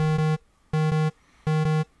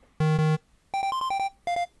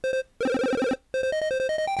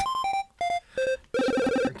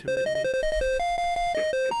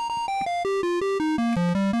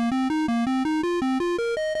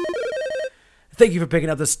Thank you for picking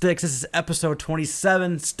up the sticks. This is episode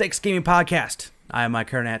 27, Sticks Gaming Podcast. I am Mike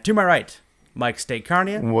Carnat. To my right, Mike State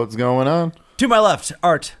Carnia. What's going on? To my left,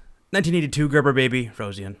 Art, 1982 Gerber Baby,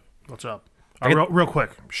 Rosian. What's up? Real quick,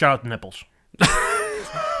 shout out the nipples.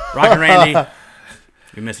 Rock and Randy.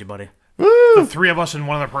 We miss you, buddy. Woo! The three of us and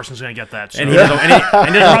one other person's going to get that. So. And he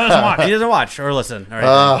doesn't watch or listen.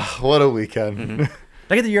 What a weekend. Mm-hmm. Did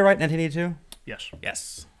I get the year right, 1982? Yes.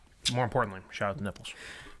 Yes. More importantly, shout out the nipples.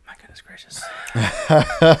 My goodness gracious.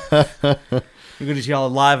 We're good to see y'all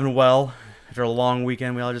alive and well after a long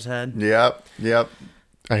weekend we all just had. Yep.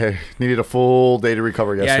 I needed a full day to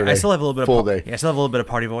recover yesterday. Yeah, I still have a little bit full day. Yeah, I still have a little bit of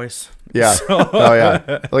party voice. Yeah. So. Oh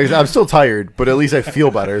yeah. Like, I'm still tired, but at least I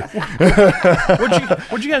feel better.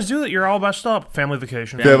 What'd you guys do that you're all messed up? Family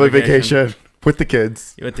vacation. Family vacation with the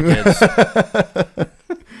kids. With the kids.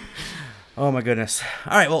 Oh my goodness.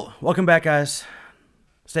 All right, well, welcome back, guys.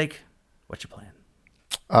 Steak, what you playing?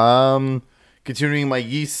 Continuing my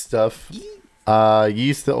yeast stuff.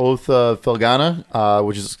 Yeast the Oath Felghana,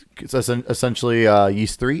 which is essentially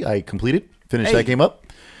Yeast 3. I finished that game up.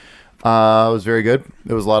 It was very good.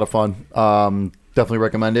 It was a lot of fun. Definitely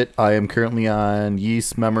recommend it. I am currently on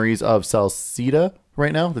Yeast Memories of Salsida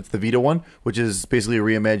right now. That's the Vita one, which is basically a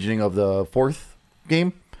reimagining of the fourth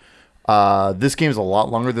game. This game is a lot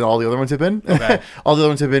longer than all the other ones have been. Okay. All the other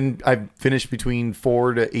ones have been, I've finished between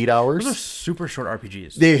 4 to 8 hours. Those are super short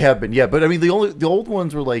RPGs. They have been, yeah. But I mean, the old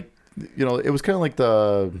ones were like, it was kind of like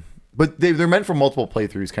but they're meant for multiple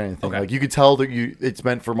playthroughs kind of thing. Okay. Like you could tell that it's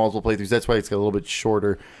meant for multiple playthroughs. That's why it's a little bit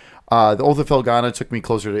shorter. The Oath of Felghana took me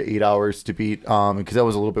closer to 8 hours to beat, because that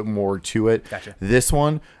was a little bit more to it. Gotcha. This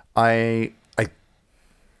one,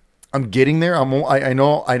 I'm getting there. I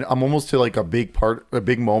know I'm almost to like a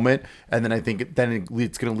big moment, and then I think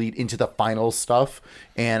it's going to lead into the final stuff.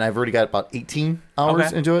 And I've already got about 18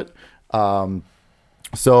 hours into it.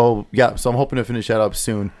 So I'm hoping to finish that up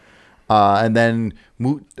soon. And then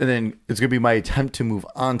it's gonna be my attempt to move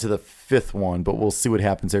on to the fifth one, but we'll see what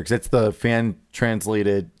happens there because it's the fan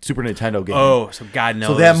translated Super Nintendo game. Oh, so God knows.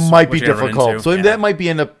 So that might be difficult. So that might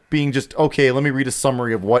end up being just okay. Let me read a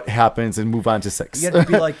summary of what happens and move on to 6. You have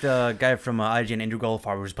to be like the guy from IGN, Andrew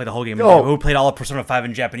Goldfarb, who just played the whole game. Who played all of Persona 5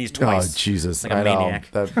 in Japanese twice. Oh Jesus! Like a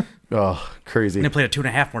maniac. Crazy. And then played it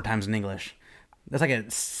 2.5 more times in English. That's like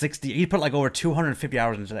a 60. He put like over 250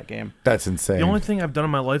 hours into that game. That's insane. The only thing I've done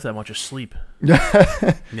in my life that much is sleep.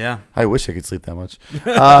 Yeah. I wish I could sleep that much.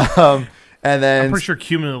 And then I'm pretty sure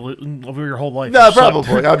cumulatively over your whole life. No,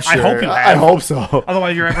 probably. I'm sure. I hope you have. I hope so.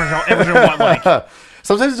 Otherwise, you're averaging what, like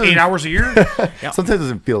sometimes 8 hours a year? Yeah. Sometimes it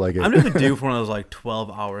doesn't feel like it. I'm going to due for one of those like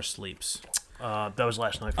 12-hour sleeps. That was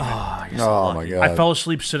last night for me. Oh my God. I fell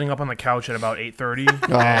asleep sitting up on the couch at about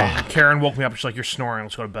 8:30. And Karen woke me up. She's like, "You're snoring.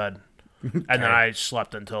 Let's go to bed." And then I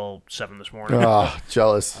slept until 7 this morning. Oh,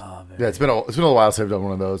 jealous. Yeah, it's been a while since I've done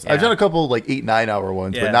one of those. Yeah. I've done a couple like 8-9 hour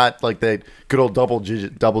ones, but not like the good old double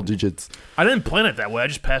digits. I didn't plan it that way. I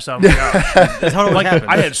just passed out on the couch. That's how it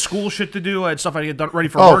happened. I had school shit to do. I had stuff I had to get done ready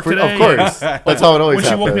for work today. Of course. That's how it always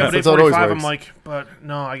happens. When she woke me up at 8:45, I'm like, but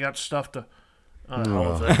no, I got stuff to...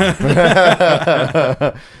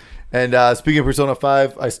 And speaking of Persona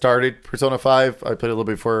 5, I started Persona 5. I played a little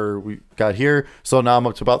bit before we got here. So now I'm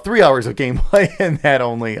up to about 3 hours of gameplay and that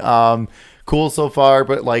only. Cool so far,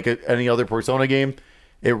 but like any other Persona game,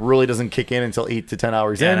 it really doesn't kick in until 8 to 10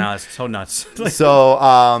 hours in. Yeah, no, it's so nuts.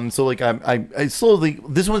 So like I slowly,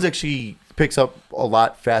 this one's actually picks up a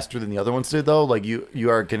lot faster than the other ones did though. Like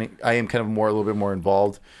I am kind of a little bit more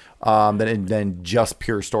involved than just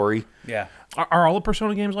pure story. Yeah. Are all the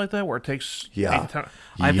Persona games like that where it takes 8 to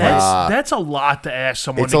 10? That's a lot to ask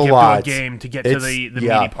someone to get to a game to get to the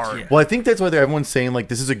meaty part. Yeah. Well, I think that's why everyone's saying like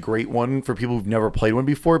this is a great one for people who've never played one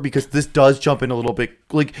before because this does jump in a little bit.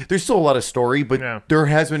 Like there's still a lot of story, but there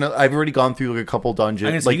has been. I've already gone through like a couple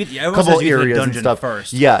dungeons, like a couple areas and stuff.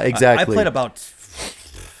 First. Yeah, exactly. I played about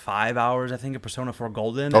 5 hours, I think, of Persona 4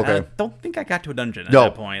 Golden. Okay. I don't think I got to a dungeon at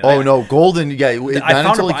that point. No, Golden. Yeah, not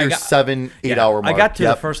until like your 7-8 hour mark. I got to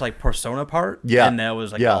the first like Persona part. Yeah, and that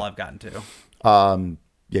was like all I've gotten to.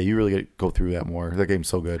 Yeah, you really got to go through that more. That game's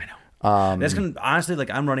so good. I know. That's gonna honestly like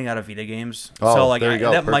I'm running out of Vita games, so like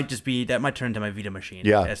that might turn into my Vita machine.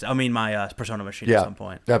 Yeah, my Persona machine at some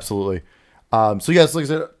point. Absolutely. So yes, like I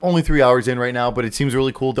said, only 3 hours in right now, but it seems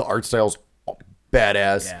really cool. The art style's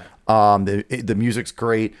badass. Yeah. The music's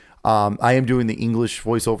great. I am doing the English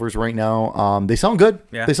voiceovers right now. They sound good.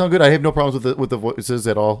 Yeah. They sound good. I have no problems with the voices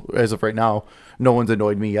at all as of right now. No one's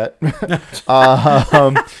annoyed me yet. We'll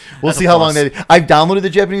see how long I've downloaded the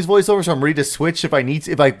Japanese voiceover, so I'm ready to switch if I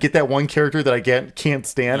get that one character that I can't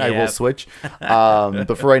stand, I will switch.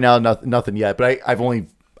 But for right now, nothing yet. But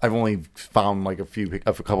I've only found like a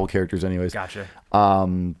couple characters, anyways. Gotcha.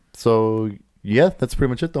 So yeah, that's pretty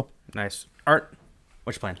much it though. Nice. Art,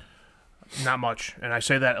 what's your plan? Not much, and I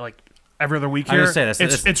say that like every other week I here. was gonna say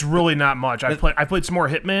this- It's really not much. I played some more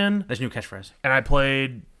Hitman, That's your new catchphrase. and I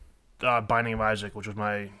played Binding of Isaac, which was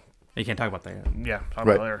my You can't talk about that yet. talk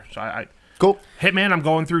Right. about later. So I Cool. Hitman, I'm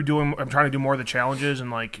trying to do more of the challenges, and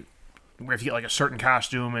like where if you get like a certain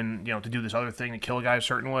costume and to do this other thing to kill a guy a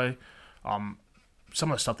certain way. Some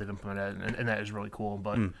of the stuff they've implemented, and that is really cool.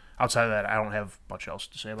 But outside of that, I don't have much else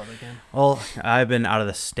to say about that game. Well, I've been out of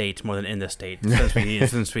the state more than in the state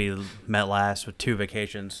since we met last with 2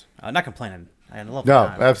 vacations. Not complaining. I had a lovely No,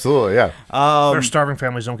 time. absolutely, yeah. Their starving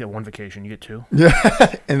families don't get 1 vacation; you get 2.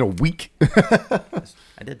 In a week.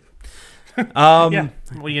 I did. Yeah,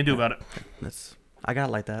 what are you gonna do about it? I got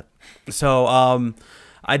it like that. So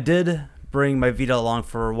I did bring my Vita along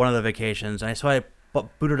for one of the vacations, and so I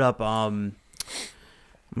booted up. Oh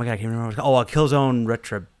my god, I can't remember. What it's called. Killzone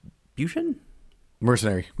Retribution.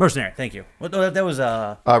 Mercenary. Thank you. Well, no, that was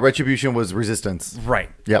Retribution was Resistance. right.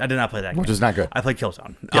 Yep. I did not play that game. Which is not good. I played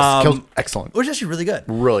Killzone. Yes, excellent. Which is actually really good.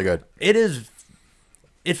 Really good.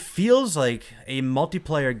 It feels like a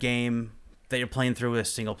multiplayer game that you're playing through with a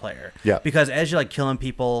single player. Yeah. Because as you're like killing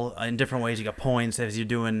people in different ways, you get points. As you're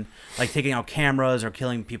doing like taking out cameras or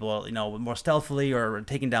killing people, more stealthily or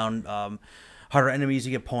taking down harder enemies,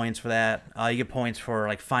 you get points for that. You get points for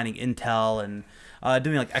like finding intel and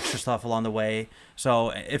doing like extra stuff along the way.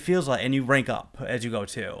 So it feels like, and you rank up as you go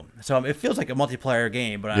too. So it feels like a multiplayer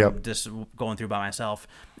game, but I'm just going through by myself.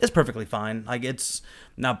 It's perfectly fine. Like it's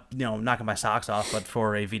not, knocking my socks off, but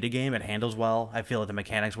for a Vita game, it handles well. I feel like the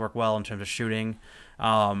mechanics work well in terms of shooting.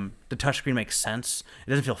 The touchscreen makes sense.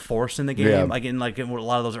 It doesn't feel forced in the game. Yeah. Like in a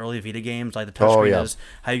lot of those early Vita games, like the touchscreen is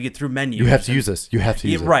how you get through menus. You have to use this. You have to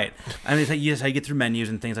use it. Right. I mean, it's like, how you get through menus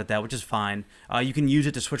and things like that, which is fine. You can use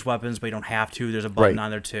it to switch weapons, but you don't have to. There's a button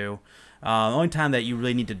on there too. The only time that you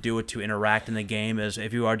really need to do it to interact in the game is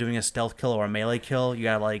if you are doing a stealth kill or a melee kill. You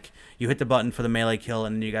gotta you hit the button for the melee kill,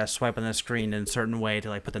 and then you gotta swipe on the screen in a certain way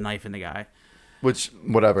to put the knife in the guy. Which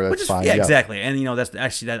that's fine. Yeah, exactly. And that's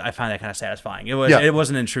actually that I find that kind of satisfying. It was it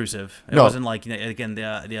wasn't intrusive. It wasn't like again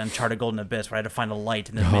the Uncharted Golden Abyss where I had to find a light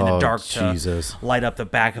in the dark to light up the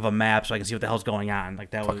back of a map so I can see what the hell's going on. Like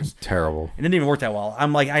that was terrible. It didn't even work that well.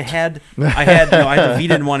 I'm like I had I had the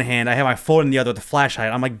Vita in one hand, I had my phone in the other with the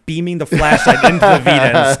flashlight. I'm like beaming the flashlight into the Vita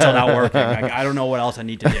and it's still not working. Like, I don't know what else I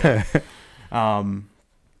need to do.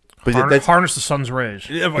 But harness the sun's rays.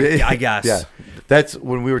 I guess. Yeah, that's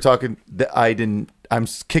when we were talking. I'm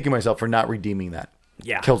kicking myself for not redeeming that.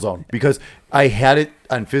 Yeah. Killzone, because I had it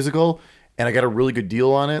on physical and I got a really good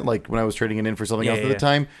deal on it. Like when I was trading it in for something else at the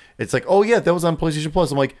time, it's like, oh yeah, that was on PlayStation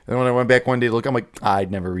Plus. I'm like, and when I went back one day to look, I'm like,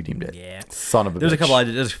 I'd never redeemed it. Yeah, son of a. There's bitch. a couple.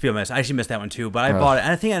 There's a few I missed. I actually missed that one too, but I bought it,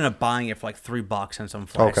 and I think I ended up buying it for like $3 on some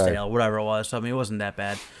flash sale, whatever it was. So I mean, it wasn't that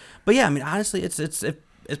bad. But yeah, I mean, honestly,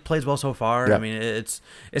 it plays well so far. Yeah. I mean, it's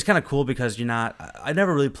kind of cool because I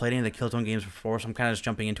never really played any of the Killzone games before, so I'm kind of just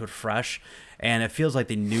jumping into it fresh. And it feels like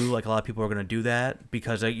they knew like a lot of people were going to do that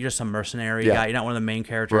because you're just some mercenary guy. You're not one of the main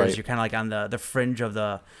characters. Right. You're kind of like on the fringe of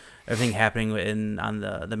everything happening on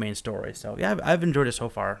the main story. So yeah, I've enjoyed it so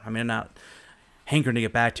far. I mean, I'm not hankering to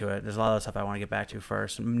get back to it. There's a lot of stuff I want to get back to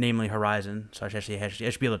first, namely Horizon. So I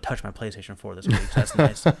should be able to touch my PlayStation 4 this week. So that's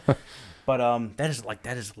nice. But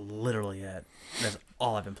that is literally it. That's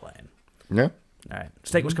all I've been playing. Yeah. All right,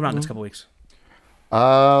 Steak, what's coming out next couple weeks?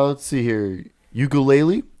 Let's see here.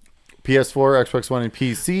 Ukulele, PS4, Xbox One, and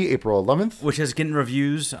PC, April 11th. Which is getting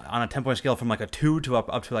reviews on a 10-point scale from like a 2 to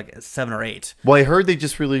up to like 7 or 8. Well, I heard they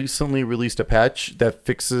just recently released a patch that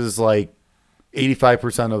fixes like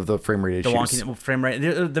 85% of the frame rate issues. The wonky frame rate.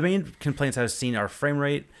 The main complaints I've seen are frame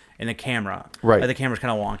rate and the camera. Right. Like the camera's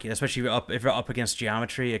kind of wonky, especially if you're up against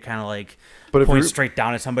geometry. It kind of like But points straight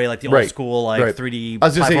down at somebody like the old school 3D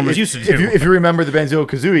platformers used to do. If you remember the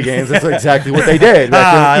Banjo-Kazooie games, that's exactly what they did.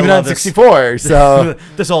 Even on 64. So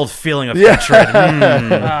this old feeling of hatred.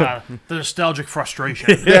 The nostalgic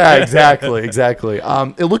frustration. Yeah, exactly.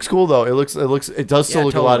 It looks cool though. It does still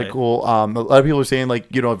look a lot of cool. A lot of people are saying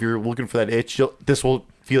like, if you're looking for that itch, this will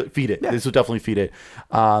feed it. Yeah. This will definitely feed it.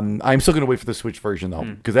 I'm still gonna wait for the Switch version though,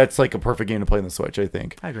 because that's like a perfect game to play on the Switch. I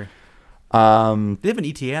think. I agree. Do they have an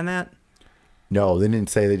ETA on that? No, they didn't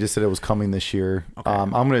say. They just said it was coming this year. Okay.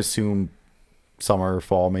 I'm gonna assume summer or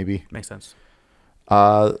fall, maybe. Makes sense.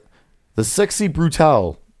 The Sexy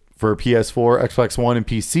Brutale for PS4, Xbox One, and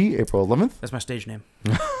PC, April 11th. That's my stage name.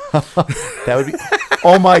 That would be.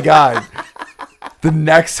 Oh my god. The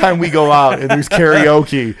next time we go out and there's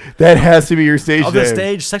karaoke, that has to be your stage name. The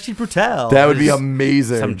stage, Sexy Brutale. That would be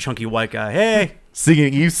amazing. Some chunky white guy. Hey,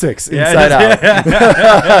 Singing Eve 6 Inside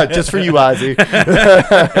Out. Just for you, Ozzy.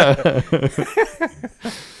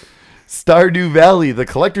 Stardew Valley, the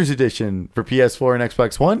Collector's Edition for PS4 and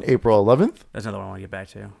Xbox One, April 11th. That's another one I want to get back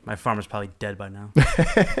to. My farmer's probably dead by now.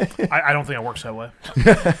 I don't think it works that way.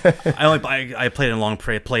 I played it in long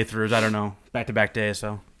playthroughs. I don't know, back-to-back days.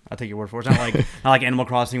 So I'll take your word for it. It's not like Animal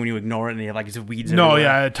Crossing when you ignore it and you have like these weeds. No,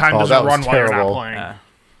 everywhere. yeah, time doesn't run while you're not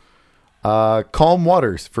playing. Calm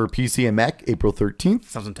Waters for PC and Mac, April 13th.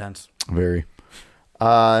 Sounds intense. Very.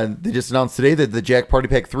 They just announced today that the Jack Party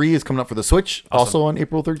Pack 3 is coming up for the Switch, Awesome. also on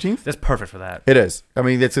April 13th. That's perfect for that. It is. I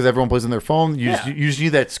mean, that's because everyone plays on their phone. You just need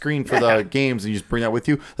that screen for the games, and you just bring that with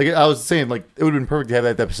you. Like I was saying, like it would have been perfect to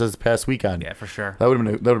have that this past weekend. Yeah, for sure. That would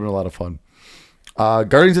have been a lot of fun.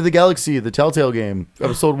 Guardians of the Galaxy, the Telltale game,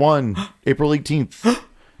 Episode 1, April 18th.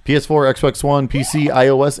 PS4, Xbox One, PC,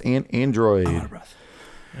 iOS, and Android. I'm out of breath.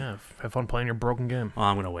 Yeah, have fun playing your broken game. Oh,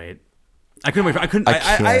 I'm gonna wait. I couldn't wait. I couldn't. I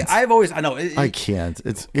can't. I've always. I know. I can't.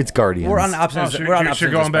 It's Guardians. We're on the opposite. So we're on you're opposite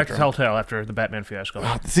going back to spectrum. Telltale after the Batman fiasco.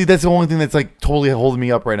 See, that's the only thing that's like totally holding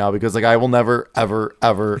me up right now because like I will never, ever,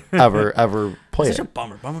 ever, ever, ever play It's it. such a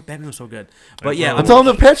bummer. Batman was so good. But yeah, I'm telling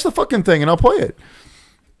them to patch the fucking thing and I'll play it.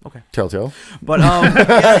 Okay. Telltale. But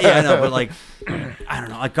yeah, I know. But like, I don't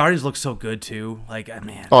know. Like Guardians looks so good too. Like,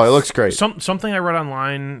 man. Oh, it looks great. Something I read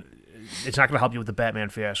online. It's not going to help you with the Batman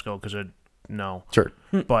fiasco because no. Sure.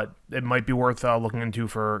 But it might be worth looking into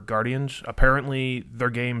for Guardians. Apparently, their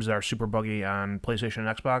games that are super buggy on PlayStation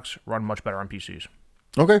and Xbox run much better on PCs.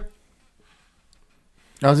 Okay.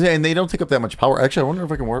 And they don't take up that much power. Actually, I wonder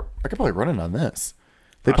if I can work. I could probably run it on this.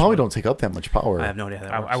 They probably don't take up that much power. I have no idea how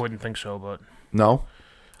that works. I wouldn't think so, but No.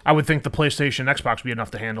 I would think the PlayStation and Xbox would be enough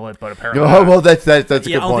to handle it, but apparently Oh, well, that's a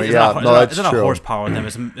good point. Yeah, no, that's it's not true. a horsepower with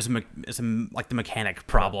them. It's like the mechanic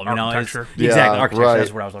problem. You know, Architecture. the exact Yeah, architecture. right.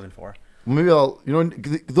 That's what I was looking for. Maybe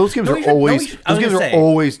those games No, are you should- always I was those games gonna are say.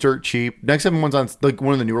 always dirt cheap. Next time one's on like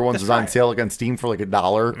one of the newer ones That's is on right. sale like on Steam for like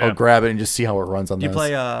 $1. Yeah. I'll grab it and just see how it runs on Did you this.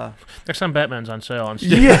 play? next time Batman's on sale on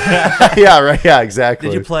Steam. Yeah, yeah, right, yeah, exactly.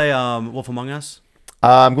 Did you play Wolf Among Us?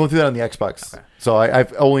 I'm going through that on the Xbox, Okay. so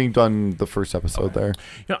I've only done the first episode there.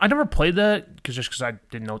 I never played that because I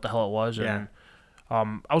didn't know what the hell it was. And,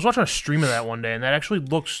 I was watching a stream of that one day, and that actually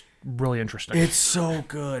looks really interesting. It's so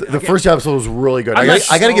good. The first episode was really good. I'm I not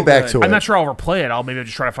got to so get back good. to it. I'm not sure I'll ever play it. I'll maybe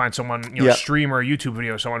just try to find someone, Yeah. stream or a YouTube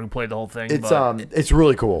video of someone who played the whole thing. It's but it's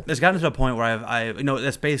really cool. It's gotten to the point where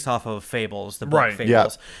that's based off of Fables, the book Right.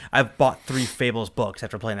 Fables. I've bought 3 Fables books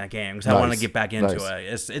after playing that game because I want to Nice. get back into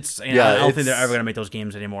Nice. it. It's Yeah, I don't think it's- they're ever gonna make those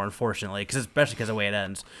games anymore, unfortunately, especially because of the way it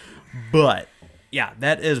ends. But yeah,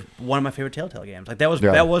 that is one of my favorite Telltale games. Like that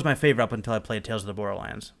was my favorite up until I played Tales of the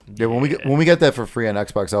Borderlands. Yeah, when we got that for free on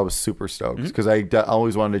Xbox, I was super stoked because I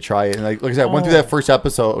always wanted to try it. And like I said, I went through that first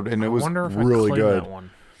episode and it was I wonder if really I good. That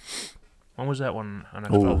one. When was that one on Oh,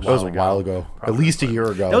 Xbox? that was a while ago. At least a year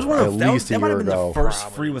ago. That was one of At that, least that a might year have been ago. the first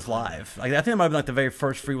free with live. Like I think it might have been like the very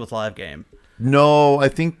first free with live game. No, I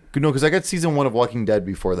think no, because I got season 1 of Walking Dead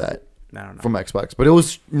before that. I don't know. From Xbox, but it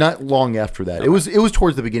was not long after that. It was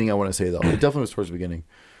towards the beginning. I want to say though, it definitely was towards the beginning.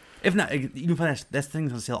 If not, you can find that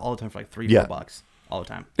thing's on sale all the time for like $3-4 all the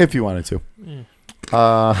time. If you wanted to.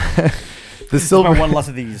 The Buy silver one less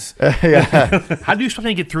of these. yeah, How do you expect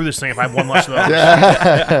me to get through this thing if I have one less of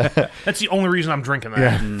those? That's the only reason I'm drinking that.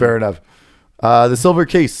 yeah, fair enough. The silver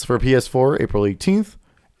case for PS4, April 18th,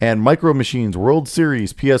 and Micro Machines World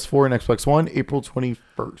Series PS4 and Xbox One, April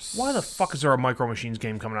 21st. Why the fuck is there a Micro Machines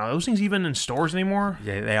game coming out? Are those things even in stores anymore?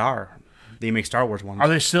 Yeah, they are. They make Star Wars ones. Are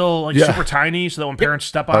they still like Yeah. super tiny so that when parents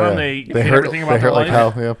step on Oh, them, yeah. they They hate hurt, everything about they their hurt like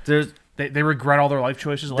life? hell. Yeah. There's They regret all their life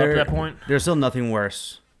choices up to that point. There's still nothing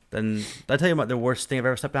worse than. Did I tell you about the worst thing I've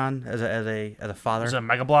ever stepped on as a father? Is it a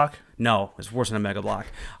Mega Block? No, it's worse than a Mega Block.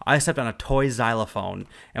 I stepped on a toy xylophone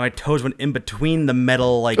and my toes went in between the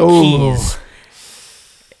metal keys.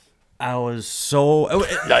 I was so.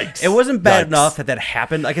 It wasn't bad Yikes. enough that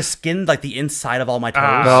happened. Like, I skinned like the inside of all my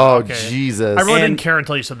toes. Oh, Okay. Jesus. I really And- didn't care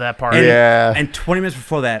until you said that part. And, Yeah. And 20 minutes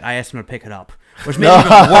before that, I asked him to pick it up, which made it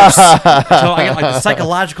even worse. So I got like the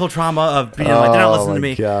psychological trauma of being like, they're not listening to my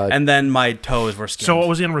me. God. And then my toes were skinned. So what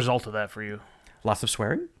was the end result of that for you? Lots of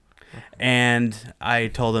swearing. And I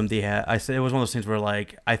told them I said it was one of those things where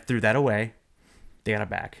like I threw that away. They got it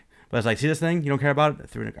back. But I was like, see this thing? You don't care about it? I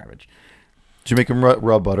threw it in the garbage. Did you make him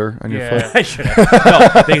rub butter on your Yeah. foot? I should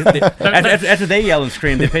have. No, after they yelled and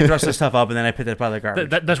screamed, they picked the rest of the stuff up, and then I picked it up out of the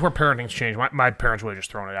garbage. That's where parenting's changed. My parents would have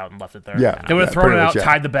just thrown it out and left it there. Yeah. They would have Yeah, thrown pretty it out, much, yeah.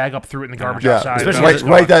 tied the bag up, threw it in the garbage Yeah. outside. Especially No, because-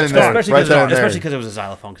 Right that in there. especially Right that in there. because it was a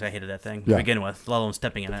xylophone, because I hated that thing Yeah. to begin with, let alone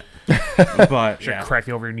stepping in it. But Should yeah. crack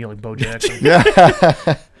you over your knee like Bo Jackson. Yeah.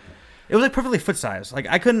 It was like perfectly foot size. Like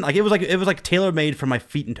I couldn't like it was like tailor made for my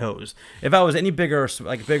feet and toes. If I was any bigger or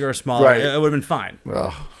smaller, Right. it would have been fine.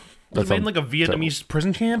 Ugh, Was it made in like a Vietnamese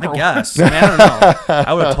prison camp? I guess. I mean, I don't know.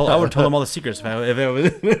 I would have told them all the secrets if it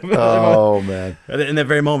was. Oh man. In that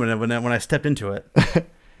very moment when I stepped into it.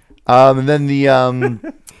 And then we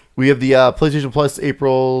have the PlayStation Plus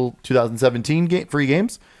April 2017 free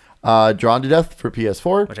games. Drawn to Death for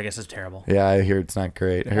PS4. Which I guess is terrible. Yeah, I hear it's not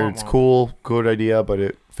great. I hear it's cool, good idea, but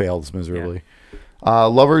it fails miserably.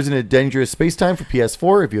 Lovers in a Dangerous Space Time for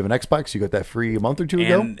PS4. If you have an Xbox, you got that free a month or two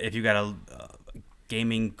ago. And if you got a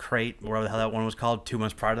gaming crate, whatever the hell that one was called, 2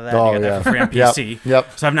 months prior to that, Oh, you got that for free on PC.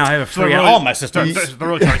 Yep. So I've now have it free on all my systems. They're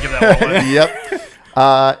really trying to give that one away.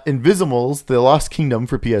 Yep. Invisimals, The Lost Kingdom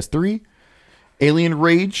for PS3. Alien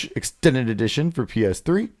Rage Extended Edition for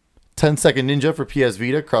PS3. 10 Second Ninja for PS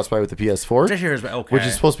Vita, cross-buy with the PS4. Which I hear is okay. Which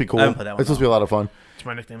is supposed to be cool. I haven't played that one, It's supposed to be a lot of fun. It's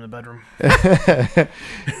my nickname in the bedroom.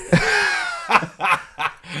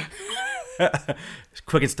 It's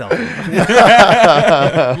quick and stealthy.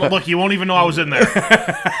 Look, you won't even know I was in there.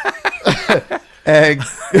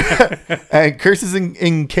 and Curses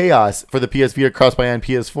in Chaos for the PS Vita, cross-buy on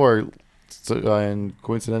PS4. So, and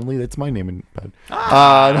coincidentally, that's my name in bed.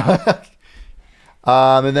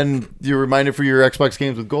 And then you're reminded for your Xbox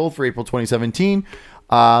games with gold for April 2017.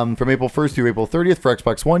 From April 1st through April 30th for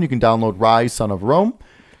Xbox One, you can download Rise, Son of Rome.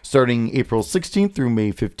 Starting April 16th through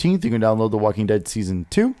May 15th, you can download The Walking Dead Season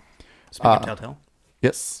 2. Speaking of Telltale.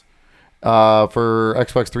 Yes. For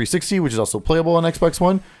Xbox 360, which is also playable on Xbox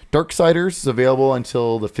One. Darksiders is available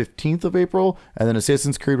until the 15th of April. And then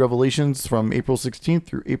Assassin's Creed Revelations from April 16th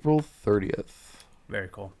through April 30th. Very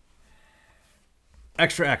cool.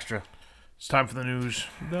 Extra. It's time for the news.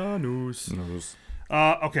 The news.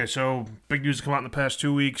 Okay, so big news to come out in the past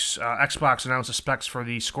 2 weeks. Xbox announced the specs for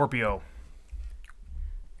the Scorpio.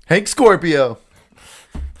 Hank Scorpio.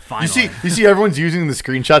 Finally. You see everyone's using the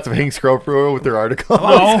screenshots of Hank Scorpio with their article.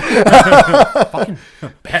 Oh, fucking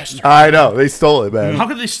bastard! I know. They stole it, man. How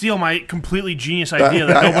could they steal my completely genius idea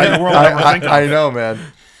that nobody in the world will ever think of? I know,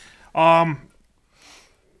 man.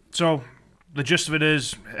 So the gist of it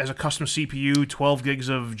is, as a custom CPU, 12 gigs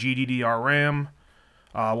of GDDR RAM,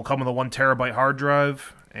 will come with a 1 terabyte hard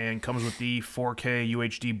drive, and comes with the 4K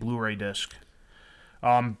UHD Blu-ray disc.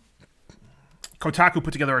 Kotaku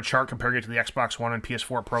put together a chart comparing it to the Xbox One and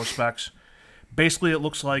PS4 Pro specs. Basically, it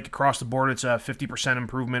looks like across the board it's a 50%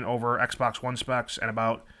 improvement over Xbox One specs and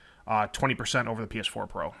about 20% over the PS4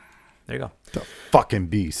 Pro. There you go. The fucking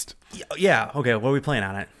beast. Yeah. Okay. What are we playing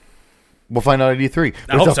on it? We'll find out at E3.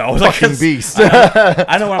 I hope so. I was like, Fucking beast.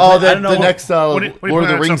 I know what I'm playing. I don't know the what- next What are you Lord of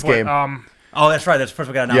the playing at Rings some point? game. Oh, that's right. That's the first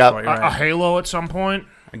we got announced Yep. for it. You're A right. Halo at some point.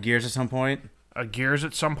 A Gears at some point. A Gears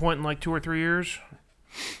at some point in like 2 or 3 years.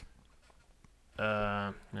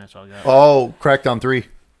 That's all I got. Oh, Crackdown 3.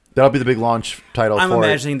 That'll be the big launch title I'm for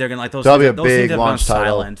imagining they're gonna like those. That'll be things, a those big things that have gone launch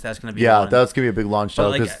title. silent. That's gonna be Yeah, one. that's going to be a big launch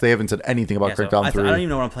title like, because they haven't said anything about Yeah, so Crackdown 3. I don't even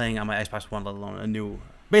know what I'm playing on my Xbox One, let alone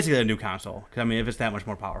basically a new console. 'Cause, I mean, if it's that much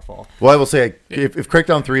more powerful. Well, I will say, if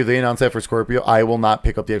Crackdown 3, if they announce that for Scorpio, I will not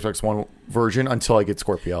pick up the Xbox One version until I get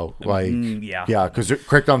Scorpio. Like, yeah. Yeah, because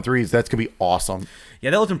Crackdown 3, that's going to be awesome.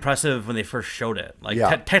 Yeah, that was impressive when they first showed it. Like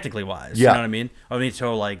Yeah. technically wise. Yeah. You know what I mean? I mean,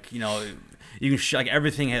 so like you can like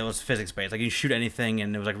everything was physics based. Like you can shoot anything,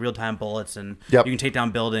 and it was like real time bullets, and Yep. you can take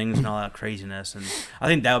down buildings and all that craziness. And I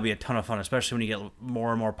think that would be a ton of fun, especially when you get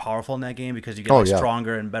more and more powerful in that game because you get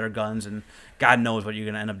stronger and better guns, and God knows what you're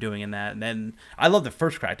gonna end up doing in that. And then I loved the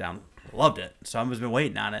first Crackdown, loved it. So I've just been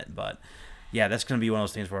waiting on it, but yeah, that's gonna be one of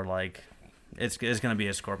those things where like it's gonna be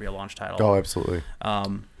a Scorpio launch title. Oh, absolutely.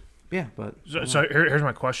 Yeah, but So here's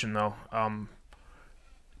my question though.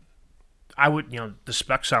 I would, the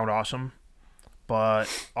specs sound awesome, but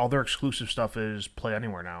all their exclusive stuff is play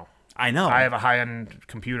anywhere now. I know. I have a high-end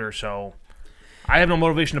computer, so I have no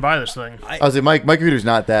motivation to buy this thing. I was like, my computer's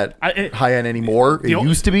not that high end anymore. It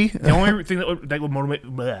used to be. The only thing that would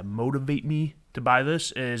motivate me to buy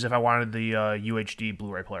this is if I wanted the UHD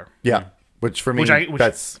Blu-ray player. Yeah, which for me,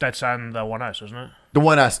 that's on the One S, isn't it? The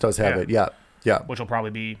One S does have Yeah. it. Yeah. Which will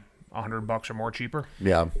probably be $100 or more cheaper.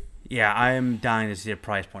 Yeah. Yeah, I am dying to see the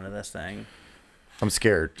price point of this thing. I'm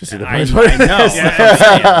scared to see the I price.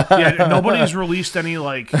 know. Yeah, nobody's released any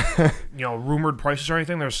rumored prices or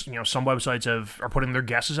anything. There's some websites are putting their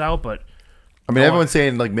guesses out, but I mean, everyone's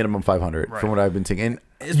saying like minimum 500 Right. from what I've been seeing, and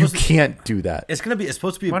you can't do that. It's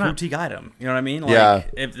supposed to be a boutique item. You know what I mean? Like, Yeah.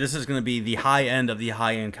 If this is gonna be the high end of the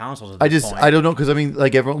high end consoles, at I this just point. I don't know because I mean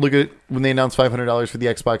like everyone look at when they announced $500 for the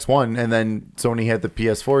Xbox One and then Sony had the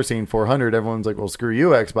PS4 saying 400. Everyone's like, well, screw you,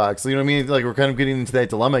 Xbox. You know what I mean? Like we're kind of getting into that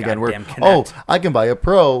dilemma again where Goddamn Kinect. I can buy a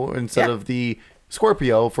Pro instead of the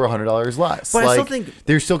Scorpio for $100 less. But I like, still think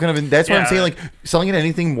they're still kind of. That's why I'm Yeah. saying like selling it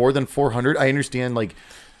anything more than 400. I understand like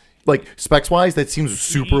specs wise that seems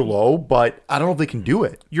super low, but I don't know if they can do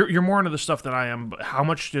it. You're more into the stuff than I am. But how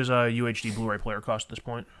much does a UHD Blu-ray player cost at this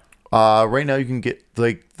point? Right now you can get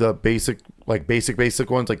like the basic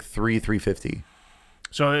ones like 350.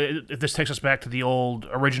 So if this takes us back to the old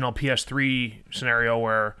original PS3 scenario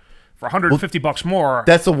where for $150 more,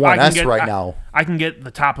 That's the One I can S get- right I- now. I can get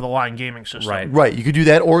the top of the line gaming system. Right. Right, you could do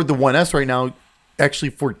that, or the 1S right now, actually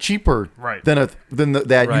for cheaper Right. than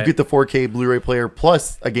that you Right. get the 4K Blu-ray player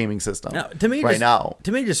plus a gaming system. Now, to me, right now,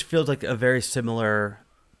 to me, it just feels like a very similar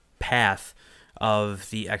path of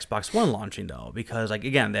the Xbox One launching, though, because like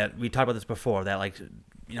again, that we talked about this before, that like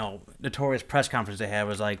notorious press conference they had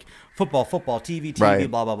was like football, TV, Right.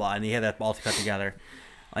 blah blah blah, and you had that all cut together.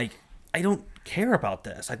 Like, I don't care about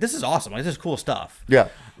this. Like, this is awesome. Like, this is cool stuff. yeah.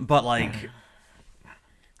 But like,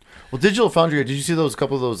 Well, Digital Foundry, did you see those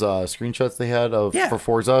couple of those screenshots they had of Yeah. for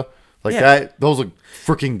Forza? Like Yeah. that, those look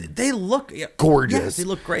freaking. they look Gorgeous. Yes, they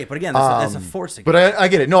look great. But again, that's a forcing. But I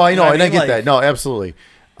get it. No, I know, know what and I I mean? get that. Like- No, absolutely.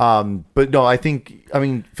 But no, I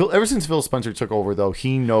mean, ever since Phil Spencer took over, though,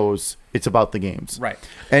 he knows it's about the games, Right.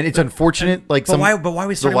 And it's unfortunate, like But why are we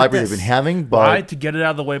the starting with library this? they've been having, Why? but To get it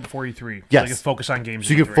out of the way before E3. Yes. So you can focus on games.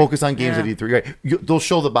 so at you can E3. focus on games Yeah. at E3. Right? They'll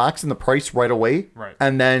show the box and the price right away, Right.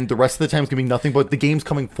 And then the rest of the time is gonna be nothing but the games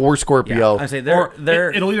coming for Scorpio. I say Or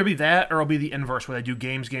they're it'll either be that or it'll be the inverse where they do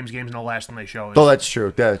games, and the last thing they show is. Oh, that's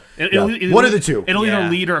true. That yeah. One of the two. It'll Yeah. either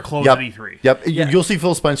lead or close Yep. at E3. Yep. Yeah. You'll see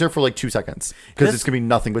Phil Spencer for like 2 seconds because This- it's gonna be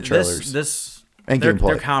nothing but trailers. And their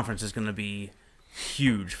gameplay. conference is going to be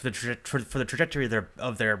huge for the trajectory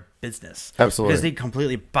of their business. Absolutely. Because they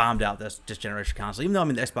completely bombed out this generation console. Even though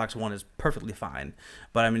the Xbox One is perfectly fine,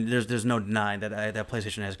 but I mean there's no denying that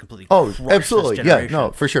PlayStation has completely crushed absolutely. this Yeah, generation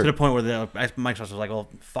no, for sure. to the point where Microsoft was like, well,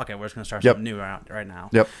 fuck it, we're just going to start Yep. something new right now.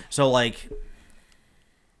 Yep. So like,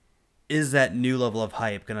 is that new level of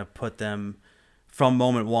hype going to put them from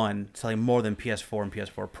moment one selling more than PS4 and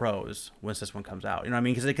PS4 Pros once this one comes out? You know what I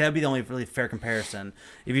mean? Because it could be the only really fair comparison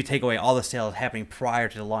if you take away all the sales happening prior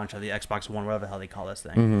to the launch of the Xbox One, whatever the hell they call this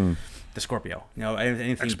thing, Mm-hmm. the Scorpio.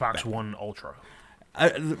 Anything. Xbox One Ultra.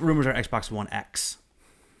 The rumors are Xbox One X.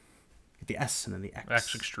 The S and then the X.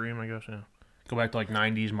 X Extreme, I guess, yeah. Go back to like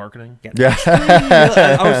 90s marketing. Yeah.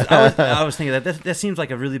 I was thinking that seems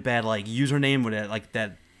like a really bad like username with it, like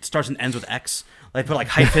that starts and ends with X. Like put like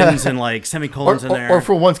hyphens and like semicolons in there. Or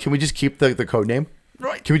for once, can we just keep the code name?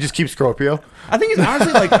 Right. Can we just keep Scorpio? I think it's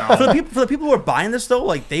honestly like for the people who are buying this though,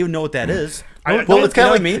 like they know what that is. Well, Well, it's kind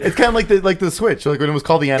of like me. it's kind of like the Switch. Like when it was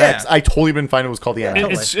called the NX, Yeah. I totally been fine. It was called the NX.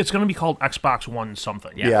 Totally. It's going to be called Xbox One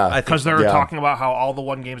something. Yeah. I think Because they're so. Yeah. talking about how all the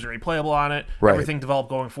One games are going to be playable on it. Right. Everything developed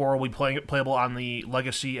going forward will be playable on the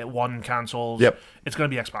Legacy at One consoles. Yep. It's going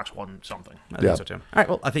to be Xbox One something. I think Yeah. so too. All right.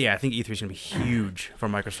 Well, I think E3 is going to be huge for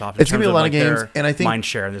Microsoft. It's gonna be a lot of games, their and I think mind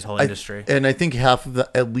share in this whole industry. And I think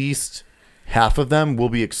at least half of them will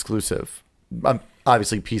be exclusive.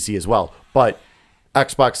 Obviously PC as well, but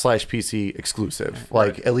Xbox/PC exclusive.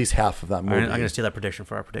 Like at least half of them. Will I'm be. going to steal that prediction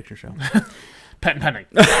for our prediction show. Patent pending.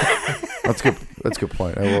 That's good. That's a good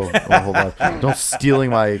point. I will hold on. Don't stealing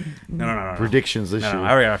my No. predictions this No, year.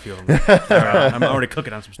 I already got a few of them. I'm already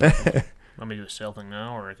cooking on some stuff. Let me do the sale thing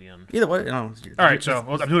now or at the end? Either way, All right, so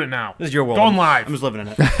I'm doing it now. this is your world. Going live. I'm just living in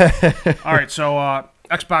it. All right, so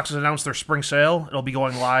Xbox has announced their spring sale. It'll be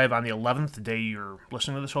going live on the 11th, the day you're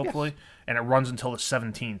listening to this, hopefully, and it runs until the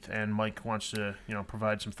 17th. And Mike wants to,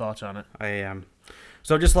 provide some thoughts on it. I am.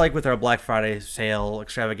 So just like with our Black Friday sale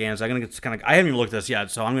extravaganza, I'm gonna get I haven't even looked at this yet,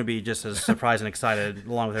 so I'm gonna be just as surprised and excited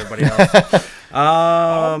along with everybody else.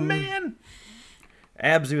 Oh man!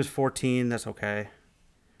 Abzu is 14. That's okay.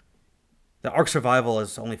 The Ark Survival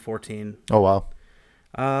is only 14. Oh wow.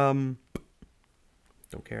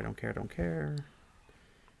 Don't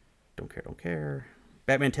care.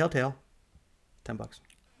 Batman Telltale, $10.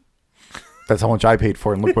 That's how much I paid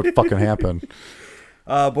for it, and look what fucking happened.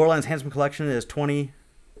 Borderlands Handsome Collection is 20.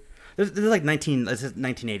 There's like 19. This is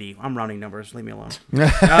 1980. I'm rounding numbers. Leave me alone. People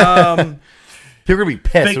are gonna be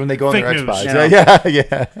pissed Fake- when they go on their fake news. Xbox.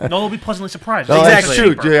 Yeah. No, they'll be pleasantly surprised. No, Exactly.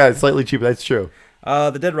 that's true. Yeah, it's slightly cheaper. That's true.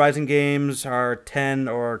 The Dead Rising games are $10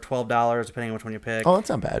 or $12, depending on which one you pick. Oh, that's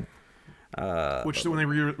not bad. Which, when they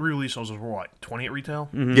re-release those, were what, 20 at retail?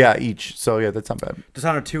 Mm-hmm. Yeah, each. So yeah, that's not bad.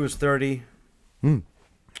 Dishonored 2 is 30. Doom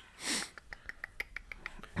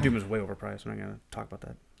is way overpriced. I'm not gonna talk about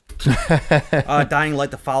that. Dying Light: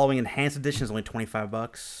 The Following Enhanced Edition is only $25.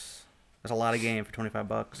 That's a lot of game for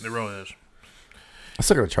 $25. It really is. I'm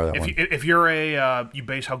still gonna try that one. If you're you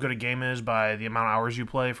base how good a game is by the amount of hours you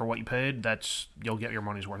play for what you paid, you'll get your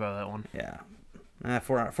money's worth out of that one. Yeah.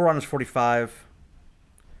 For Honor's 45.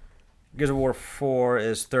 Gears of War 4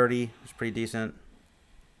 is $30. It's pretty decent.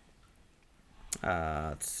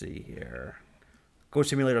 Let's see here. Goat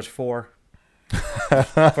Simulator's 4. For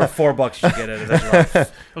 $4 you should get it.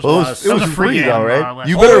 It was it was free game, though, right?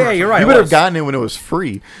 You Oh, better, yeah, you're right, you it better was. have gotten it when it was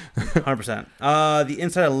free. 100%. The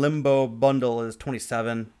Inside of Limbo bundle is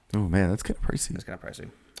 $27. Oh man, that's kind of pricey. That's kind of pricey.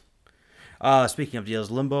 Speaking of deals,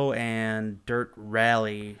 Limbo and Dirt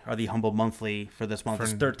Rally are the humble monthly for this month.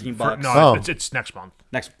 It's $13. No, it's next month.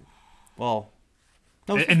 Well,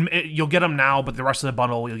 no, And you'll get them now, but the rest of the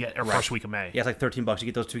bundle you'll get first week of May. yeah, it's like $13. You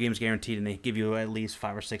get those 2 games guaranteed, and they give you at least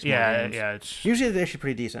 5 or 6 more Yeah, games. yeah. It's Usually they're actually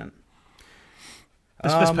pretty decent.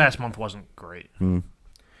 this past month wasn't great.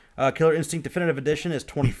 Killer Instinct Definitive Edition is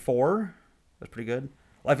 $24. That's pretty good.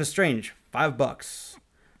 Life is Strange, $5.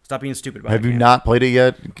 Stop being stupid about it. Have you not played it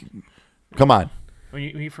yet? Come on. When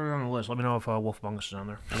you further on the list, let me know if Wolf Among Us is on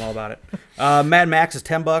there. I'm all about it. Mad Max is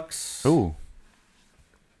 $10. Ooh.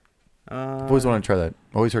 I've always wanted to try that.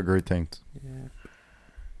 Always heard great things.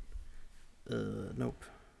 Nope.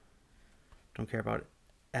 Don't care about it.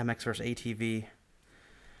 MX versus ATV. Should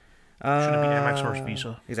it be MX versus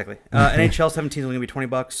Visa? Exactly. NHL 17 is only going to be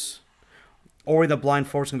 $20. Ori the Blind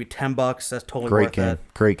Force is going to be $10. That's totally Great worth game. it.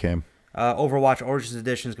 Great game. Overwatch Origins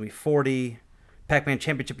Edition is going to be $40. Pac-Man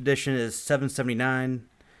Championship Edition is $7.79.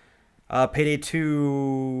 Payday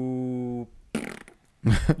 2,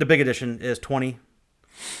 the big edition is $20.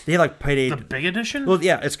 They have like Payday. The big edition? Well,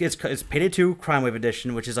 yeah, it's Payday 2 Crime Wave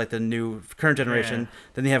Edition, which is like the new current generation. Yeah.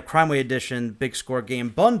 Then they have Crime Wave Edition, Big Score Game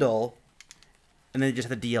Bundle, and then they just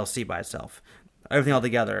have the DLC by itself. Everything all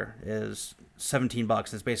together is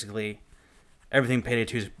 $17. It's basically everything Payday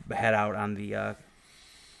 2's had out on the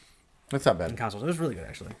That's not bad. consoles. It was really good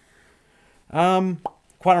actually.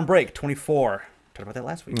 Quantum Break 24. Talked about that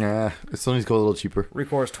last week. Yeah, it still needs to go a little cheaper.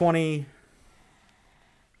 Recourse 20.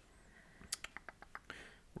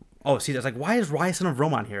 Oh, see, that's like, why is Rise Son of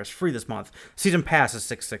Rome on here? It's free this month. Season Pass is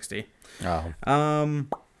 $6.60. Oh. I'm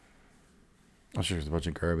sure it's a bunch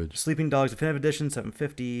of garbage. Sleeping Dogs Definitive Edition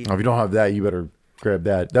 $7.50. Oh, if you don't have that, you better grab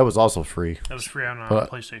that. That was also free. That was free on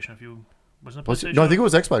PlayStation. If you wasn't it Was PlayStation? it? No, I think it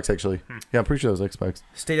was Xbox actually. Yeah, I'm pretty sure that was Xbox.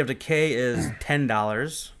 State of Decay is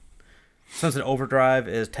 $10. Sunset Overdrive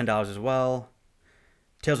is $10 as well.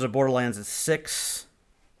 Tales of the Borderlands is $6.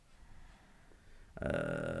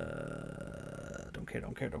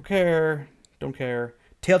 Don't care.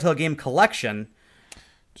 Telltale Game Collection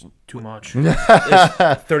Too much. is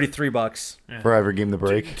 $33. Forever Game the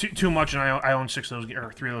Break. Too much, and I own 6 of those,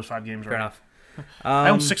 or 3 of those 5 games Fair already. enough. I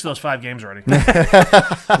own 6 of those 5 games already.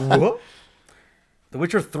 The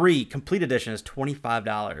Witcher 3 Complete Edition is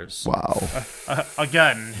 $25. Wow.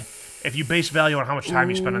 Again, if you base value on how much time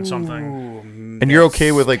you spend on something, And you're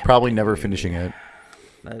okay with like probably never finishing it.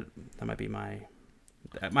 That might be my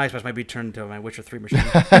Xbox might be turned to my Witcher 3 machine.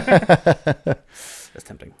 That's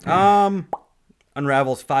tempting.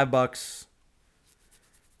 Unravel's $5.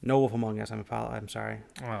 No Wolf Among Us. I'm sorry.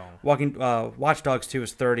 oh, Watch Dogs 2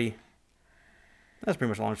 is $30. That's pretty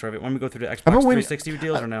much the long story of it. Want me to go through the Xbox been waiting- 360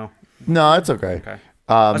 deals or no? No, it's okay. Okay.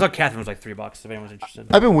 I saw Catherine was like $3 if anyone's interested.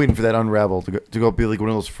 I've been waiting for that Unravel to go be like one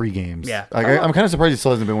of those free games. Yeah. Like, I'm kind of surprised it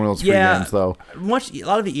still hasn't been one of those free games though. A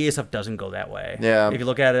lot of the EA stuff doesn't go that way. Yeah. If you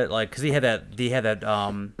look at it, like, because they had that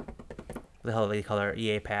what the hell do they call their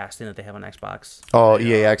EA Pass thing that they have on Xbox? Oh,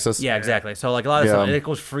 EA Access. Yeah, exactly. So like a lot of Yeah. stuff, it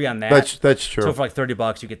goes free on that. That's true. So for like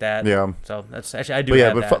 $30, you get that. Yeah. So that's actually I do But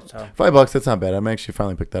yeah, have but that. So. $5, that's not bad. I'm actually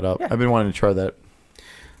finally picked that up. Yeah. I've been wanting to try that.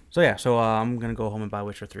 So I'm gonna go home and buy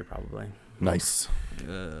Witcher 3 probably. Nice.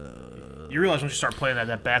 you realize once you start playing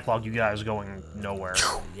that backlog you got is going nowhere.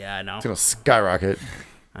 Yeah, I know. It's gonna skyrocket.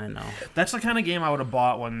 I know. That's the kind of game I would have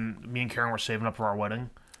bought when me and Karen were saving up for our wedding.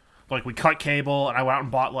 Like, we cut cable, and I went out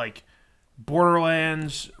and bought, like,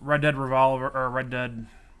 Borderlands, Red Dead Revolver, or Red Dead...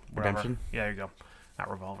 whatever. Redemption? Yeah, there you go. Not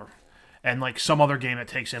Revolver. And, like, some other game that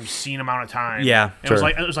takes an obscene amount of time. Yeah, And it was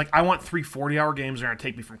like I want 3 40-hour games that are going to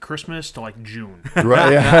take me from Christmas to, like, June.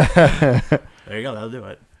 Right. Yeah. There you go. That'll do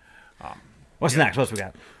it. What's next? What's we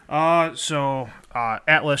got?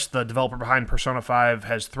 Atlus, the developer behind Persona 5,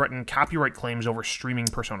 has threatened copyright claims over streaming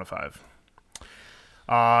Persona 5.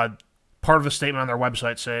 Part of a statement on their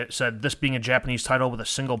website said, this being a Japanese title with a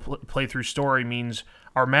single playthrough story means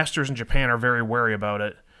our masters in Japan are very wary about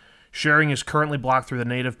it. Sharing is currently blocked through the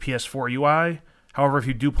native PS4 UI. However, if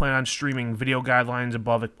you do plan on streaming, video guidelines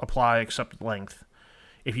above apply except length.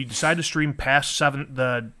 If you decide to stream past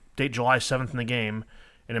the date July 7th in the game,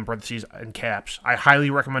 and in parentheses, in caps, I highly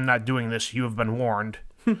recommend not doing this. You have been warned.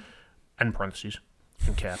 End parentheses,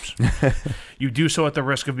 in caps. You do so at the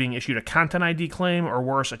risk of being issued a content ID claim, or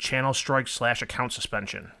worse, a channel strike / account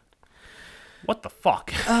suspension. What the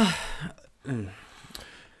fuck?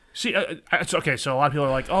 See, it's okay. So a lot of people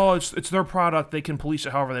are like, "Oh, it's their product; they can police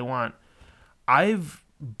it however they want." I've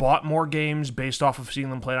bought more games based off of seeing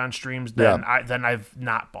them played on streams than I've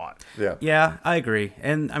not bought. Yeah, I agree.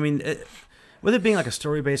 And I mean, with it being like a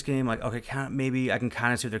story-based game, like, okay, maybe I can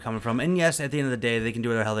kind of see where they're coming from. And yes, at the end of the day, they can do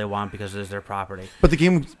whatever the hell they want because it is their property. But the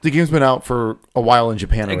game's been out for a while in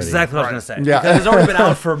Japan already. Exactly what I was going to say. Yeah. Because it's already been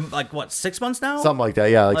out for, like, what, 6 months now? Something like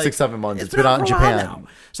that, yeah, like 6-7 months. It's been out in Japan now.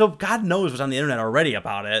 So God knows what's on the internet already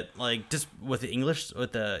about it. Like, just with the English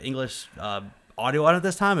audio on it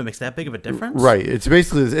this time, it makes that big of a difference. Right. It's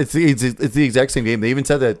basically it's the exact same game. They even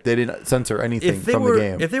said that they didn't censor anything from the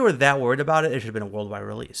game. If they were that worried about it, it should have been a worldwide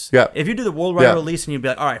release. Yeah. If you do the worldwide release and you'd be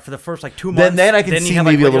like, all right, for the first like 2 months, then I can see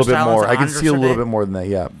maybe a little bit more. I can see a little bit more than that.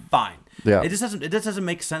 Yeah. Fine. Yeah. It just doesn't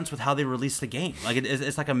make sense with how they release the game. Like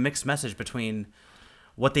it's like a mixed message between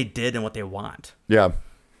what they did and what they want. Yeah.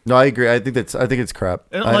 No, I agree. I think it's crap.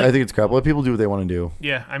 I think it's crap. Let people do what they want to do.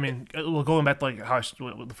 Yeah, I mean, going back to like how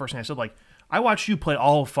the first thing I said, like, I watched you play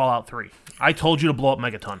all of Fallout 3. I told you to blow up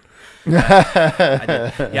Megaton.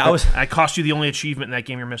 I did. Yeah, I cost you the only achievement in that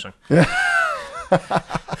game you're missing. No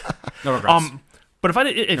regrets. But if I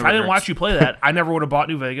didn't watch you play that, I never would have bought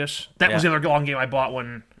New Vegas. That was the other long game I bought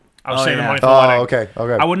when I was saving money for the wedding. Okay.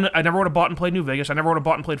 I never would have bought and played New Vegas. I never would have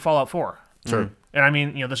bought and played Fallout 4. Sure. And I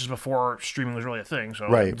mean, this is before streaming was really a thing. So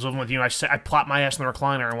I was living with you. I plopped my ass in the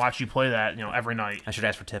recliner and watched you play that, every night. I should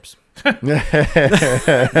ask for tips. You're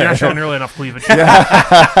not showing nearly enough cleavage.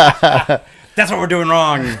 That's what we're doing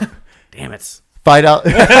wrong. Damn it. $5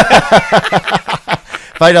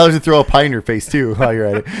 $5 to throw a pie in your face too while you're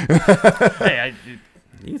at it. Hey,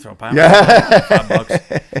 you can throw a pie. Yeah.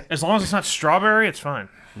 $5. As long as it's not strawberry, it's fine.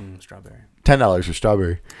 Strawberry. $10 for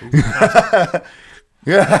strawberry.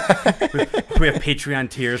 Yeah. We have Patreon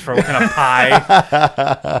tiers for what kind of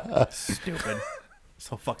pie. Stupid.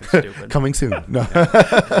 So fucking stupid. Coming soon. No.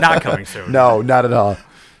 Not coming soon. No, not at all.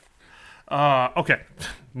 Okay.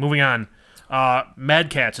 Moving on. Mad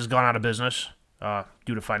Catz has gone out of business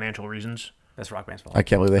due to financial reasons. That's Rock Band's fault. I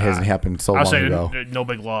can't believe that hasn't happened so long ago. No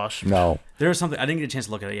big loss. No. There was something I didn't get a chance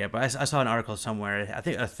to look at it yet, but I saw an article somewhere. I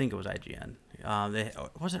think it was IGN.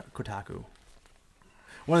 Was it Kotaku?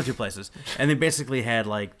 One of the two places, and they basically had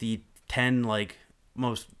like the 10 like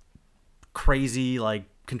most crazy like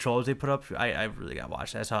controllers they put up. I really got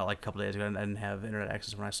watched. I saw it like a couple days ago, and I didn't have internet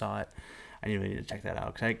access when I saw it. I need to check that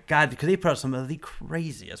out because they put out some of the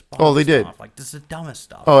craziest. Oh, they did. Like this is the dumbest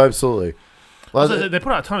stuff. Oh, absolutely. Well, they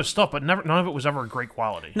put out a ton of stuff, but none of it was ever great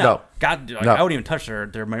quality. No. God, No. I wouldn't even touch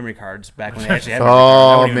their memory cards back when they actually had.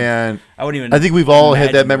 Oh man, I wouldn't even. I think we've all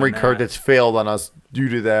had that memory doing card that. that's failed on us due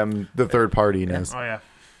to them, the third partiness. Oh yeah.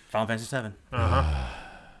 Final Fantasy VII.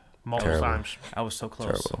 Multiple Terrible. times. I was so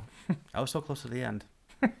close. Terrible. I was so close to the end.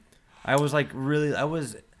 I was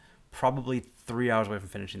probably 3 hours away from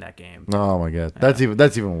finishing that game. Oh my god, that's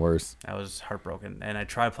even worse. I was heartbroken, and I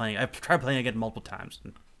tried playing again multiple times.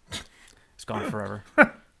 And it's gone forever.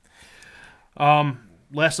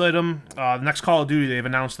 Last item. The next Call of Duty, they've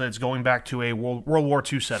announced that it's going back to a World War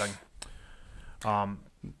II setting.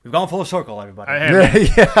 We've gone full circle, everybody.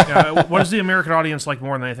 What does the American audience like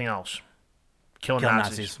more than anything else? Killing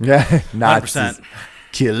Nazis. Yeah, Nazis. 100%.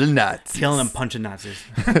 Killing Nazis. Killing and punching Nazis.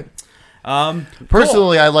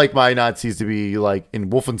 Personally, I like my Nazis to be like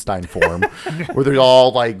in Wolfenstein form, where they're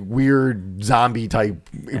all like weird zombie type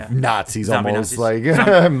Nazis, Zombie almost Nazis.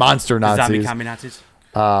 like monster Zombie Nazis. commie Nazis.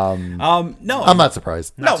 No, I'm not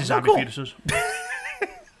surprised. Nazi zombie cool. fetuses.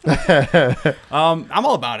 I'm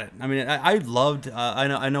all about it. I mean, I loved.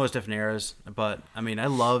 I know it's different eras, but I mean, I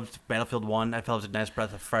loved Battlefield 1. I felt it was a nice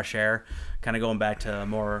breath of fresh air, kind of going back to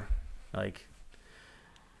more like.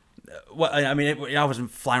 I mean, I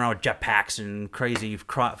wasn't flying around with jetpacks and crazy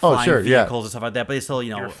flying vehicles and stuff like that, but it's still,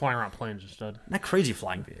 You're flying around planes instead. not crazy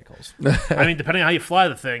flying vehicles. I mean, depending on how you fly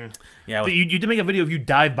the thing. Yeah, you did make a video of you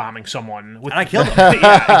dive bombing someone. And I killed them.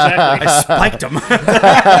 Yeah, exactly. I spiked them.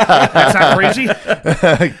 That's not crazy.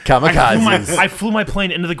 Kamikazes. I flew my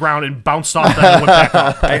plane into the ground and bounced off that and went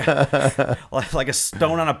back up. like a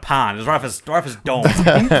stone on a pond. It was right off his dome.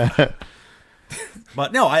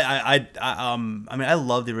 But no, I mean, I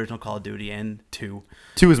love the original Call of Duty and 2.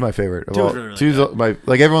 2 is my favorite. Of 2 all. is really 2 is good. my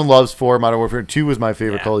like everyone loves 4 Modern Warfare. 2 was my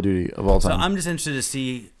favorite Call of Duty of all So time. I'm just interested to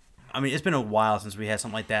see. I mean, it's been a while since we had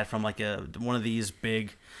something like that from like one of these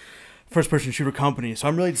big first-person shooter companies. So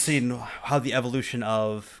I'm really seeing how the evolution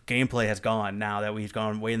of gameplay has gone now that we've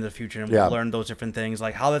gone way into the future and we've learned those different things.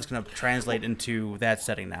 Like how that's going to translate into that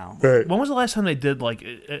setting now. Right. When was the last time they did like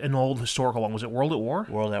an old historical one? Was it World at War?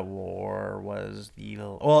 World at War was the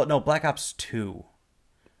evil. Well, no, Black Ops 2.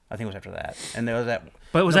 I think it was after that, and there was that.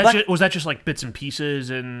 But was that just like bits and pieces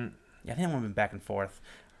and? Yeah, I think it would have been back and forth.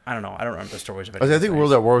 I don't know. I don't remember the stories of it. I think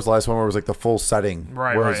World at War was the last one where it was like the full setting.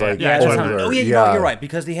 Right, where it was right, like, yeah. Yeah, that's that's what how, I- oh yeah, yeah. you're right,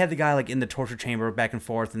 because they had the guy like in the torture chamber back and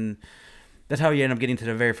forth, and that's how you end up getting to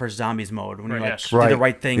the very first zombies mode when you Right, like yes. do the Right.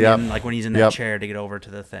 right thing Yep. and like when he's in that Yep. chair to get over to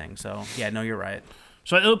the thing. So yeah, no, you're right.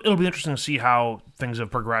 So it'll be interesting to see how things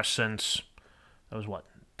have progressed since that was what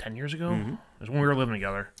 10 years ago. It was when we were living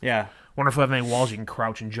together. Yeah. Wonder if we have any walls you can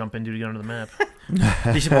crouch and jump into to get onto the map.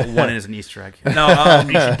 You should put one in as an Easter egg. No,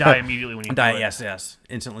 You should die immediately when you die. do it. Yes,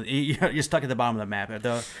 instantly. You're stuck at the bottom of the map.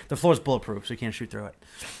 The floor is bulletproof, so you can't shoot through it.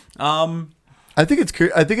 I think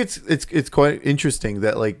it's quite interesting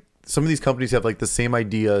that like some of these companies have like the same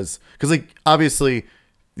ideas because like obviously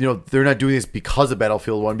they're not doing this because of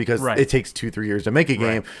Battlefield 1 because Right. it takes 2-3 years to make a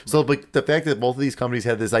game. Right. So like the fact that both of these companies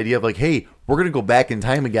had this idea of like, hey, we're gonna go back in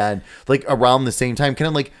time again, like around the same time, kind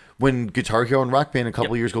of like when Guitar Hero and Rock Band a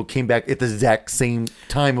couple years ago came back at the exact same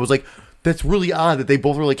time. It was like that's really odd that they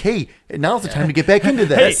both were like, hey, now's the time to get back into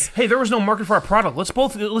this. Hey, there was no market for our product. Let's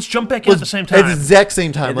jump back in at the same time. At the exact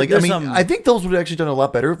same time. Yeah, Like, I there's mean, some- I think those would have actually done a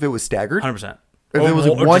lot better if it was staggered. 100%. If it was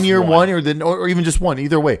like Or 1 just year, or even just one,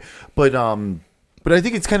 either way. But I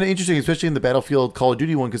think it's kind of interesting, especially in the Battlefield Call of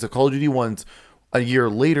Duty one, because the Call of Duty one's a year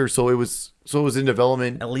later, so it was in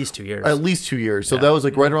development At least 2 years. at least 2 years. So that was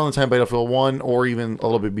like right around the time Battlefield 1 or even a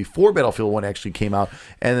little bit before Battlefield 1 actually came out.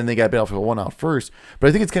 And then they got Battlefield 1 out first. But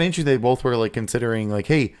I think it's kind of interesting they both were like considering like,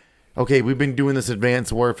 hey, okay, we've been doing this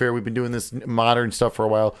advanced warfare. We've been doing this modern stuff for a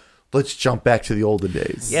while. Let's jump back to the olden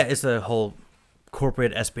days. Yeah, it's the whole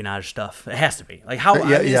corporate espionage stuff. It has to be. Like how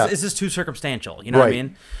is this too circumstantial? You know what I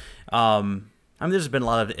Right. mean? There's been a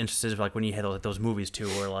lot of instances like when you had like those movies too,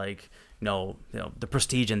 where like the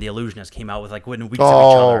Prestige and the Illusionist came out with like within weeks of each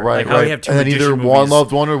Oh, other. right, like, how right. you have two And then either edition one movies.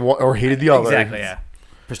 loved one or hated the other. Exactly. Yeah.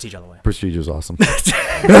 Prestige all the way. Prestige was awesome.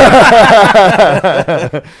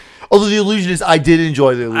 Although the Illusionist, I did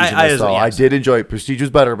enjoy the Illusionist. Though. I yes. did enjoy it. Prestige was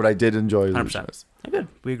better, but I did enjoy the 100%. Illusionist. Good.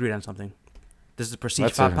 We agreed on something. This is the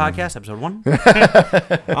Prestige That's it. Podcast, episode 1.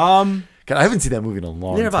 God, I haven't seen that movie in a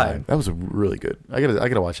long Neither have I. time. That was really good. I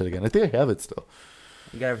gotta watch it again. I think I have it still.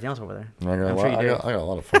 You got everything else over there. I got, I'm sure you I do. got a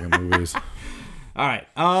lot of fucking movies. All right.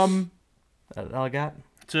 That's all I got.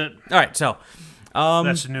 That's it. All right. So,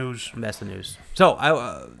 That's the news. that's the news.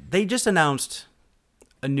 So, they just announced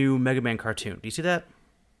a new Mega Man cartoon. Do you see that?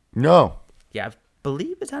 No, Yeah, I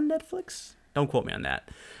believe it's on Netflix. Don't quote me on that.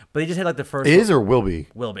 But they just had like the first. is or will be.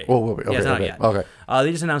 Will be. Oh, will be. Okay, Yeah, it's not okay. yet. Okay.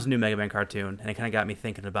 They just announced a new Mega Man cartoon, and it kind of got me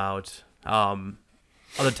thinking about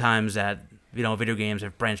other times that video games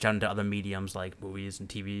have branched out into other mediums like movies and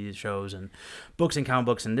TV shows and books and comic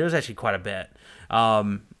books, and there's actually quite a bit. So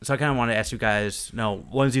I kind of want to ask you guys,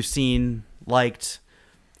 ones you've seen, liked,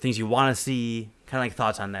 things you want to see, kind of like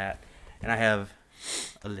thoughts on that. And I have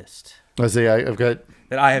a list Let's see. I've got.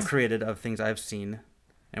 that I have created of things I've seen,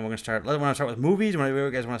 and we're gonna start. Want to start with movies? Where do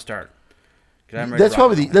you guys want to start? 'Cause I'm ready That's to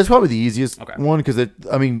rock probably the easiest Okay. one because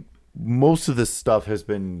most of this stuff has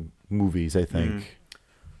been movies. I think.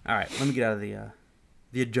 All right, let me get out of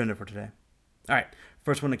the agenda for today. All right,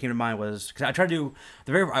 first one that came to mind was because I tried to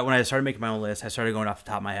do when I started making my own list. I started going off the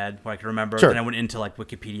top of my head what I could remember. Sure. Then I went into like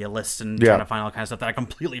Wikipedia lists and Yeah. trying to find all kinds of stuff that I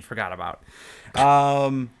completely forgot about.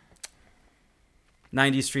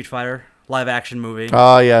 90s Street Fighter live action movie.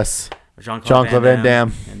 Ah, yes. Jean-Claude Van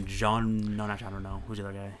Damme. and who's the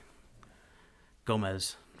other guy?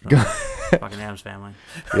 Gomez. Fucking Adam's family.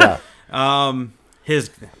 Yeah.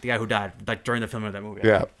 The guy who died like during the filming of that movie.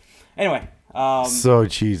 Yeah. Anyway, So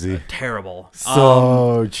cheesy. terrible.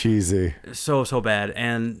 So cheesy. So bad.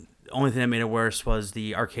 And the only thing that made it worse was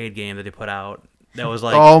the arcade game that they put out. That was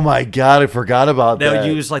like Oh my god, I forgot about they that.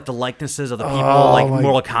 would use like the likenesses of the people, Oh like my-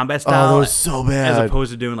 Mortal Kombat Oh, style, that was so bad. as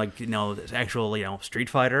opposed to doing like this actual Street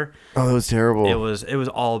Fighter. Oh, that was terrible. It was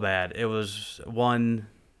all bad. It was one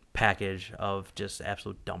package of just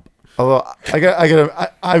absolute dump. Although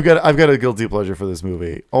I've got a guilty pleasure for this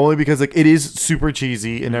movie only because like it is super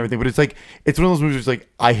cheesy and everything, but it's one of those movies where it's like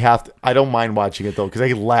I don't mind watching it though because I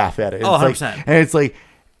can laugh at it. Oh, It's 100%. and it's like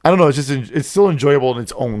I don't know. It's it's still enjoyable in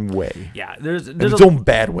its own way. Yeah, there's In its own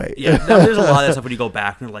bad way. yeah, there's a lot of that stuff when you go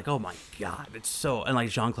back and you're like, oh my god, it's so and like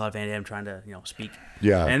Jean-Claude Van Damme trying to speak.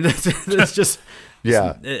 Yeah. and it's just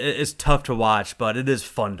Yeah. it's tough to watch, but it is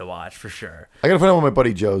fun to watch for sure. I gotta find out what my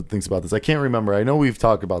buddy Joe thinks about this. I can't remember. I know we've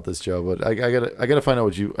talked about this, Joe, but I gotta find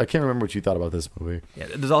out I can't remember what you thought about this movie. Yeah,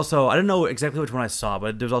 there's also I don't know exactly which one I saw,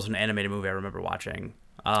 but there's also an animated movie I remember watching.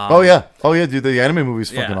 Oh yeah, dude, the anime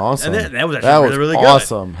movie's fucking awesome. And that was actually really good.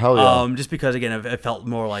 Awesome, hell yeah. Just because again, it felt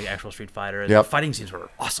more like actual Street Fighter. Yep. The fighting scenes were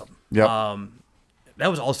awesome. Yep.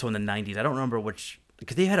 That was also in the '90s. I don't remember which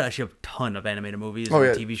because they had actually a ton of animated movies Oh,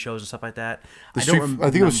 and yeah. TV shows and stuff like that. I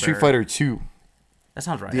think it was Street Fighter 2. That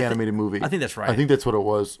sounds right. The animated movie. I think that's right. I think that's what it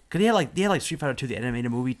was. Cause they had like Street Fighter 2, the animated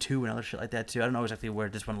movie too, and other shit like that too. I don't know exactly where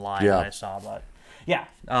this one live that I saw, but yeah,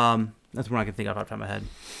 that's one I can think of off the top of my head.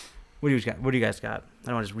 What do you guys got? What do you guys got? I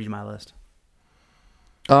don't want to just read my list.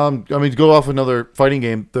 I mean, to go off another fighting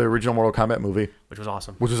game, the original Mortal Kombat movie, Which was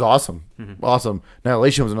awesome. Awesome.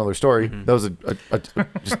 Annihilation was another story. That was a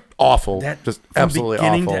just awful, just absolutely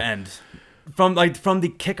beginning awful. to end. From the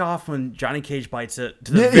kickoff when Johnny Cage bites it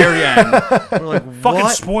to the very end, we're like, Fucking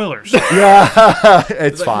what? spoilers. Yeah,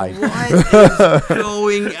 it's fine. What is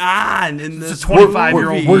going on in this? It's a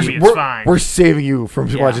 25-year-old movie. It's fine. We're saving you from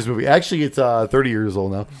watching this movie. Actually, it's 30 years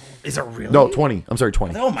old now. Is it really? No, 20. I'm sorry,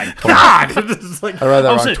 20. Oh my god! This is like, I read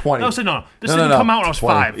that I wrong. said, 20. No, this didn't come out when I was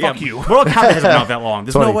 5. 20. Fuck you. Mortal Kombat hasn't been out that long.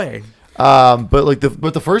 There's 20. no way.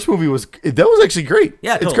 But the first movie was actually great.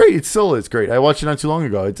 Yeah, it's totally. great. It's great. I watched it not too long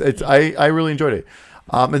ago. I really enjoyed it.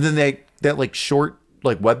 And then that like short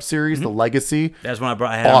like web series, The Legacy. That's when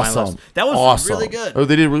I had on my list. That was awesome. really good. Oh,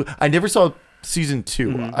 they did. I never saw season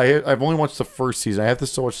 2. I've only watched the first season. I have to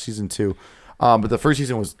still watch season 2. But the first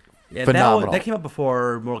season was phenomenal. That came out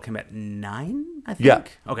before Mortal Kombat 9, I think. Yeah.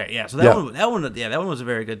 Okay, yeah. So that one was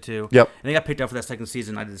very good too. Yep. And they got picked up for that second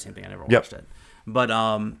season. I did the same thing. I never Yep. watched it. But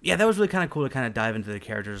that was really kind of cool to kind of dive into the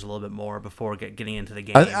characters a little bit more before getting into the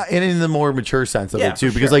game. And in the more mature sense of it too,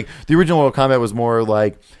 for because sure. like the original Mortal Kombat was more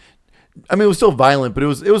like, I mean, it was still violent, but it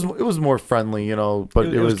was more friendly, you know. But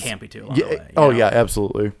it was campy too. Yeah,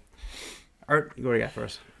 absolutely. Art, what do you got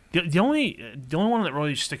first? The only one that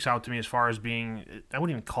really sticks out to me as far as being, I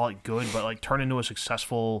wouldn't even call it good, but like turned into a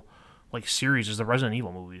successful like series is the Resident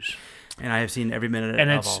Evil movies. And I have seen every minute And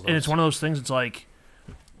of it's all those. and it's one of those things. It's like,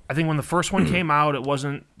 I think when the first one came out, it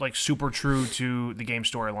wasn't like super true to the game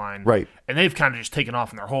storyline, Right. And they've kind of just taken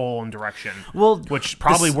off in their whole own direction. Well, which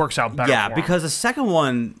probably works out better. Yeah, for 'em. because the second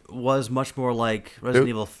one was much more like Resident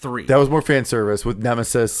Evil 3. That was more fan service with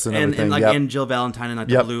Nemesis and everything. And Jill Valentine and like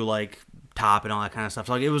the blue like top and all that kind of stuff.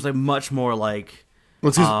 So like it was like much more like.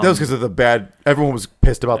 Well, that was because of the bad. Everyone was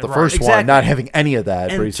pissed about the first one not having any of that.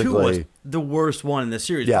 And Basically, 2 was the worst one in the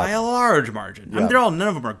series Yeah. by a large margin. I mean, none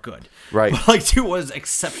of them are good. Right. But like 2 was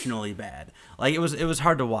exceptionally bad. Like it was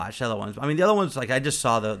hard to watch the other ones. I mean, the other ones, like I just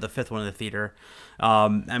saw the 5th one in the theater. I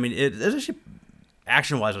mean, it actually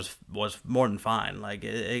action wise was more than fine. Like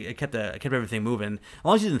it kept everything moving. As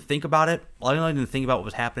long as you didn't think about it, as long as you didn't think about what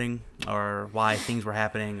was happening or why things were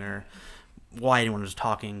happening or why anyone was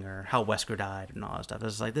talking or how Wesker died and all that stuff.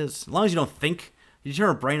 It's like this. As long as you don't think, you turn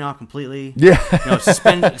your brain off completely. Yeah. You know,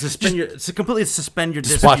 completely suspend your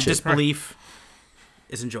disbelief.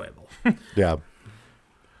 It's enjoyable. Yeah.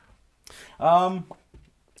 I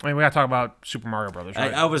mean, we gotta talk about Super Mario Brothers.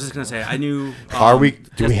 Right? I was just gonna say I knew. Are we?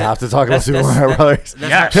 Do we have to talk about Super Mario Brothers?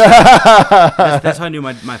 Yes. That's how I knew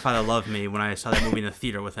my father loved me when I saw that movie in the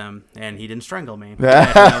theater with him, and he didn't strangle me.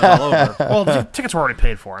 That was all over. Well, the tickets were already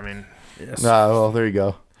paid for. I mean, Yes. Well, there you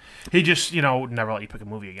go. he just never let you pick a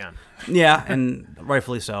movie again. Yeah, and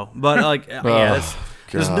rightfully so. But like,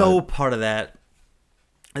 there's no part of that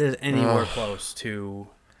that is anywhere close to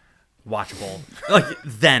watchable. Like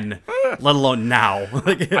then, let alone now.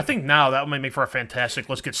 Like, I think now that might make for a fantastic.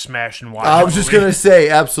 Let's get smashed and watch. I was just gonna say,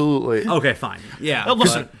 absolutely. okay, fine. Yeah. Now,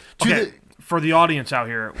 listen, but- okay, for the audience out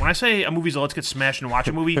here, when I say a movie's a let's get smashed and watch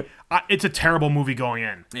a movie, it's a terrible movie going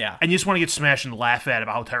in. Yeah. And you just want to get smashed and laugh at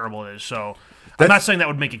about how terrible it is. So I'm not saying that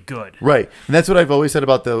would make it good. Right. And that's what I've always said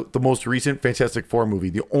about the most recent Fantastic Four movie.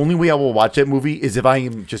 The only way I will watch that movie is if I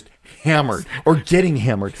am just hammered or getting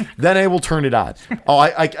hammered. Then I will turn it on. Oh,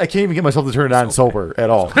 I can't even get myself to turn it on sober at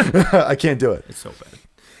all. I can't do it. It's so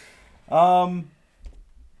bad.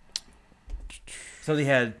 So they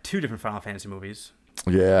had 2 different Final Fantasy movies.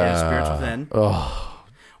 Yeah. Spirits Within.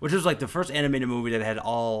 Which was like the first animated movie that had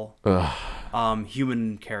all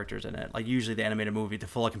human characters in it. Like usually the animated movie, the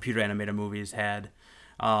full computer animated movies had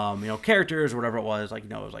characters or whatever it was. Like, it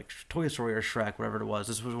was like Toy Story or Shrek, whatever it was.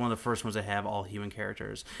 This was one of the first ones that have all human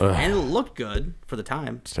characters. And it looked good for the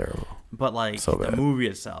time. It's terrible. But like So the bad. movie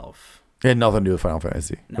itself. It had nothing to do with Final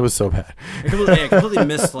Fantasy. It was so bad. It completely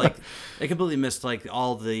missed like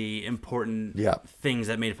all the important things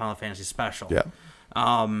that made Final Fantasy special. Yeah.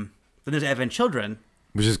 Then there's Advent Children,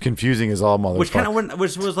 Which is confusing as all motherfuckers.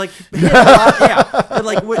 which was like but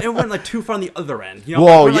like it went like too far on the other end.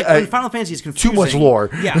 Whoa, when Final Fantasy is confusing. Too much lore.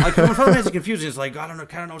 Yeah, like when Final Fantasy is confusing, it's like I don't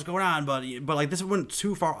know what's going on, but like this went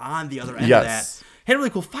too far on the other end of that. Had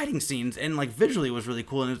really cool fighting scenes, and like visually it was really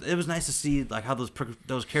cool, and it was nice to see like how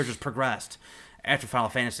those characters progressed after Final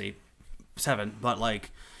Fantasy VII. But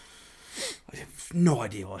like, I have no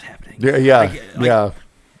idea what was happening. Yeah.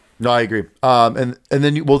 No, I agree. And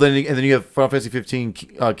then you have Final Fantasy 15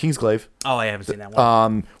 Kingsglaive. Oh, I haven't seen that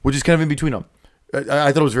one. Which is kind of in between them.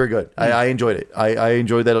 I thought it was very good. I enjoyed it. I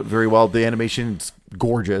enjoyed that very well. The animation's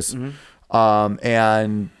gorgeous.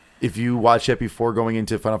 And if you watch it before going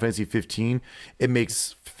into Final Fantasy 15, it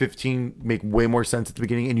makes 15 make way more sense at the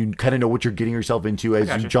beginning, and you kind of know what you're getting yourself into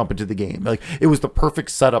as you jump into the game. Like, it was the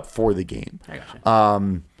perfect setup for the game.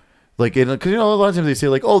 Like, because a lot of times they say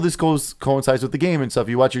like, oh, this coincides with the game and stuff.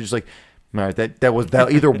 You watch, you're just like, all right, that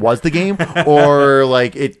either was the game or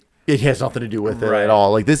like it has nothing to do with it at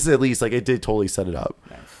all. Like, this is at least like it did totally set it up.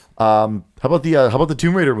 Nice. How about the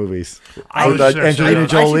Tomb Raider movies? Angelina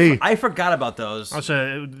Jolie. I forgot about those. I was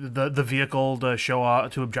the vehicle to show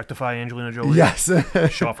off, to objectify Angelina Jolie. Yes,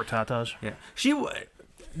 show off her tatas. Yeah,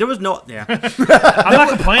 there was no. Yeah, I'm not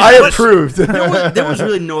complaining. I approved. There was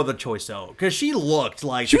really no other choice though, because she looked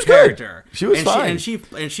like she was the character. Good. She was fine. She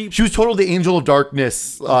was totally the Angel of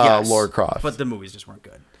Darkness, Lara Croft. But the movies just weren't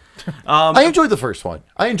good. I enjoyed the first one.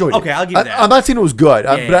 I enjoyed it. Okay, I'll give you that. I'm not saying it was good,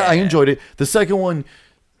 but I enjoyed it. The second one,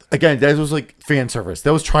 again, that was like fan service.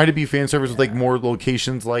 That was trying to be fan service with like more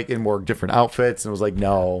locations, like in more different outfits, and it was like,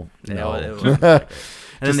 no.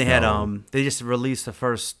 And then they had they just released the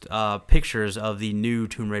first pictures of the new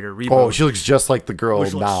Tomb Raider reboot. Oh, she looks just like the girl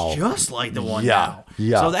which now. Looks just like the one now.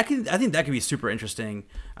 Yeah. So I think that could be super interesting.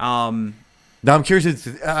 Now I'm curious.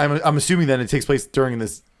 I'm assuming that it takes place during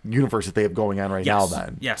this universe that they have going on right now.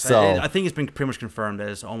 Then yes, so I think it's been pretty much confirmed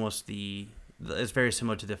as almost it's very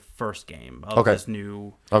similar to the first game of this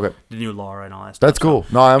new the new Lara and all that stuff. That's cool.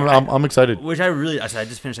 No, I'm excited. Which I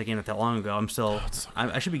just finished that game not that long ago. I'm still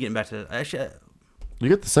I should be getting back to actually. You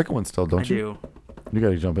get the second one still, don't you? I do. You got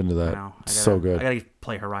to jump into that. It's so good. I got to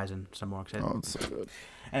play Horizon some more. Oh, it's so good.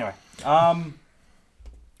 Anyway,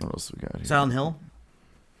 what else we got here? Silent Hill.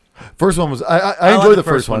 First one was I enjoyed the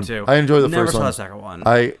first one too. I enjoyed the first one. Never saw the second one.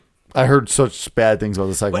 I heard such bad things about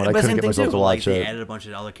the second one. I couldn't get myself to watch it. They added a bunch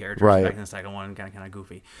of other characters back in the second one, kind of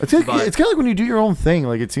goofy. It's kind of like when you do your own thing.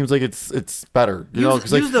 Like, it seems like it's better. Use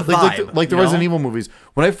the vibe, like the Resident Evil movies.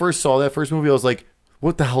 When I first saw that first movie, I was like,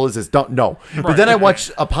 what the hell is this? Don't know. But then I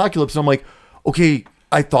watched Apocalypse and I'm like, okay,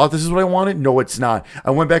 I thought this is what I wanted. No, it's not. I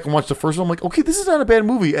went back and watched the first one. I'm like, okay, this is not a bad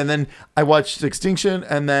movie. And then I watched Extinction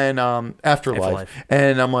and then Afterlife.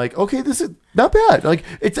 And I'm like, okay, this is not bad. Like,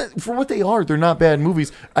 it's for what they are. They're not bad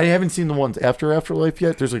movies. I haven't seen the ones after Afterlife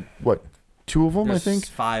yet. There's like, what, 2 of them, There's I think?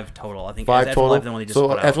 5 total. I think 5 total. The one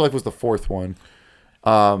so Afterlife was the 4th one.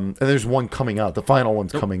 And there's one coming out. The final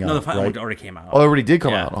one's coming out. No, the final one already came out. Oh, it already did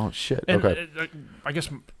come out. Oh, shit. And, okay. I guess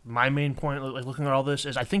my main point, like looking at all this,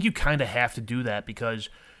 is I think you kind of have to do that because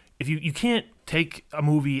if you can't take a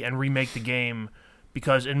movie and remake the game,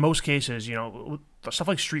 because in most cases, stuff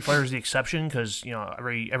like Street Fighter is the exception because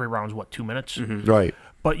every round's 2 minutes, right?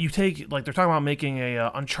 But you take, like, they're talking about making a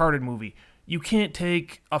Uncharted movie. You can't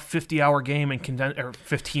take a 50-hour game and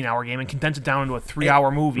 15-hour game and condense it down into a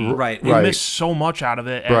 3-hour movie. Right. You miss so much out of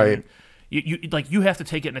it. And right. You have to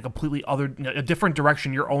take it in a completely a different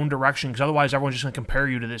direction, your own direction, because otherwise everyone's just going to compare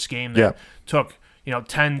you to this game that took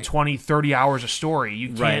 10, 20, 30 hours of story. You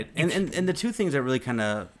can't. Right. And the two things that really kind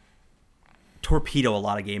of torpedo a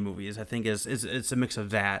lot of game movies, I think, is it's a mix of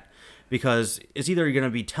that. Because it's either you're going to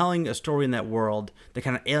be telling a story in that world that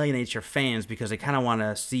kind of alienates your fans because they kind of want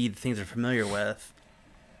to see the things they're familiar with,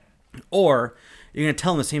 or you're going to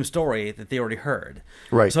tell them the same story that they already heard.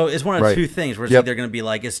 Right. So it's one of two things where it's either going to be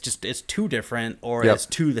like it's too different or it's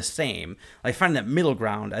too the same. Like, finding that middle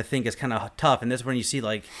ground, I think, is kind of tough. And that's when you see,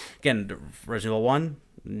 like, again, Resident Evil 1,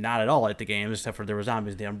 not at all like the game, except for there were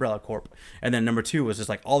zombies, the Umbrella Corp. And then number 2 was just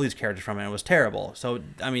like all these characters from it, and it was terrible. So,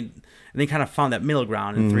 I mean, they kind of found that middle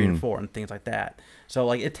ground in 3 and 4 and things like that. So,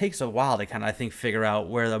 like, it takes a while to kind of, I think, figure out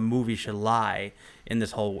where the movie should lie in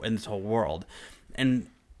this whole world. And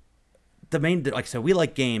the main, like I said, we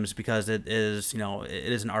like games because it is, it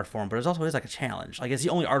is an art form, but it also is like a challenge. Like, it's the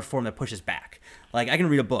only art form that pushes back. Like, I can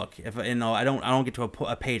read a book if I don't get to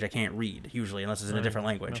a page I can't read usually unless it's in a different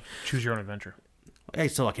language. No. Choose your own adventure. I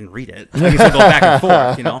can read it. I can still go back and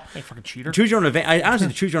forth, Hey, fucking cheater. Choose your own adventure. I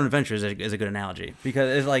honestly, choose your own adventure is a good analogy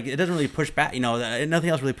because it's like it doesn't really push back. Nothing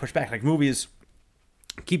else really push back. Like, movies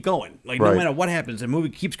keep going. Like, no matter what happens, the movie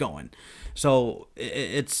keeps going. So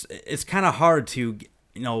it's kind of hard to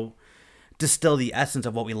distill the essence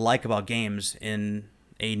of what we like about games in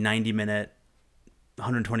a 90-minute,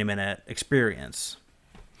 120-minute experience.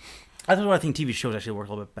 That's why I think TV shows actually work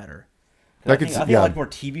a little bit better. I think I like more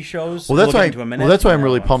TV shows. Well, that's why I'm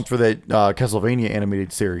really pumped for that Castlevania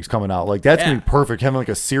animated series coming out. Like, that's gonna be perfect. Having like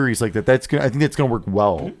a series like that, I think that's gonna work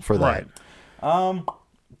well for that. Right.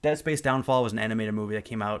 Dead Space Downfall was an animated movie that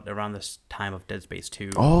came out around this time of Dead Space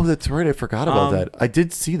 2. Oh, that's right. I forgot about that. I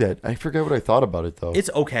did see that. I forgot what I thought about it though. It's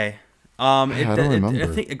okay. I don't remember. I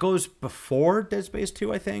think it goes before Dead Space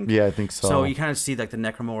 2, I think. Yeah, I think so. So you kind of see like the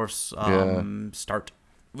necromorphs start,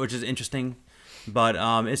 which is interesting, but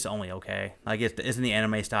it's only okay. Like it's in the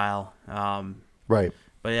anime style. Right.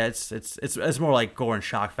 But yeah, it's more like gore and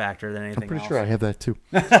shock factor than anything. I'm pretty else. sure I have that too.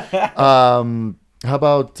 How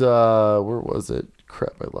about where was it?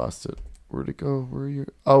 Crap, I lost it. Where'd it go? Where are you?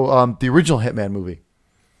 Oh, the original Hitman movie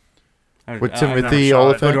with Timothy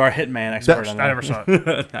Olyphant. Go to our Hitman expert. I never saw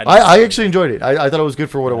it. I actually enjoyed it. I thought it was good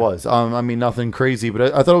for what it was. I mean, nothing crazy,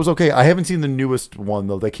 but I thought it was okay. I haven't seen the newest one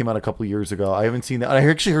though. That came out a couple years ago. I haven't seen that. I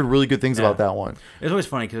actually heard really good things about that one. It's always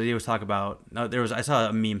funny because he always talk about. I saw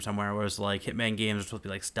a meme somewhere where it was like Hitman games are supposed to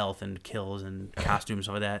be like stealth and kills and costumes and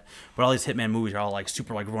stuff like that. But all these Hitman movies are all like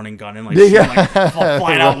super like running gun and like, shooting, like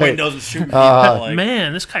flying out windows and shooting people. Like,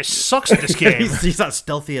 Man, this guy sucks at this game. he's not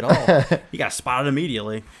stealthy at all. He got spotted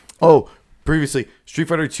immediately. Oh. Previously, Street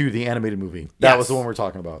Fighter 2, the animated movie. That Yes. was the one we're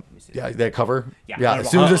talking about. Yeah, that cover. Yeah. As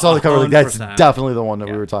soon as I saw the cover, like, that's 100%. definitely the one that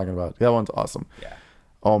we were talking about. That one's awesome. Yeah.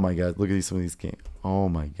 Oh my god, look at some of these games. Oh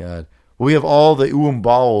my god. We have all the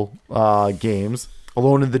Umbal games.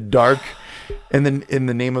 Alone in the Dark, and then In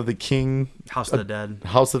the Name of the King. House of the Dead.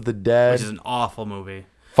 House of the Dead. Which is an awful movie.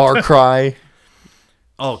 Far Cry.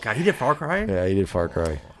 Oh god, he did Far Cry? Yeah, he did Far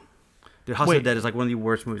Cry. Dude, House of the Dead is like one of the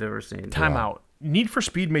worst movies I've ever seen. Time out. Need for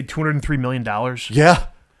Speed made $203 million. Yeah.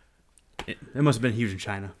 It must have been huge in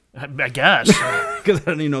China. I guess. Because I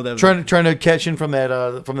don't even know that. Trying to catch in from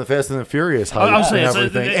that from the Fast and the Furious hype I was saying, and so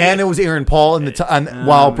everything. And it was Aaron Paul in the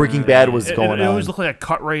while Breaking Bad was going It on. always looked like a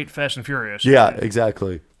cut rate Fast and Furious. Yeah,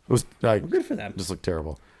 exactly. It was like Good for them. just looked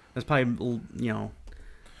terrible. That's probably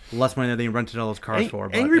less money than they rented all those cars for.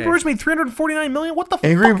 But Angry hey. Birds made $349 million. What the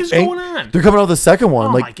fuck is going on? They're coming out with the second one.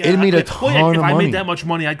 Oh my like God. it made a If ton of I money. made that much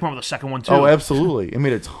money, I'd come up with a second one too. Oh, absolutely! It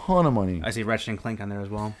made a ton of money. I see Ratchet and Clank on there as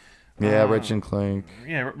well. Yeah, Ratchet and Clank.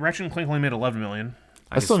 Yeah, Ratchet and Clank only made $11 million.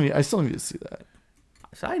 I still need to see that.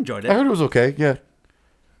 So I enjoyed I it. heard it was okay. Yeah.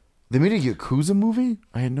 They made a Yakuza movie?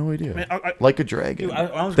 I had no idea. Man, Like a Dragon.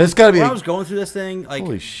 Dude, That's got to be. When I was going through this thing, like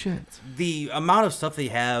Holy shit! the amount of stuff they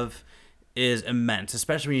have is immense,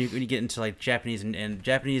 especially when you get into like Japanese and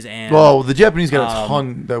Japanese and. Well, the Japanese got a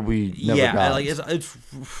ton that we never got. like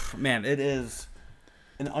it's man, it is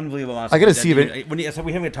an unbelievable amount of I gotta stuff see that if you- when you, so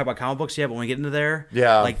we haven't talked about comic books yet, but when we get into there,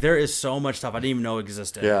 Yeah. like there is so much stuff I didn't even know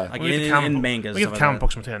existed. Yeah. Like We get the in comic book- mangas. We get stuff the like comic that.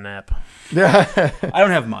 books and take a nap. Yeah. I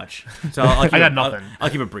don't have much, so I'll keep I got it- nothing.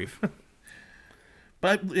 I'll keep it brief.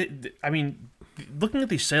 But I mean, looking at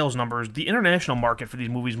these sales numbers, the international market for these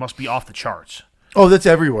movies must be off the charts. Oh, that's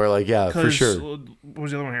everywhere. Like, yeah, for 'Cause, sure. What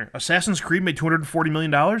was the other one here? Assassin's Creed made $240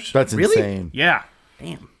 million. That's Really? insane. Yeah.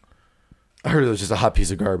 Damn, I heard it was just a hot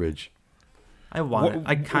piece of garbage.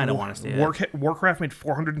 I kind of want to see it. Warcraft made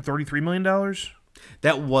 $433 million.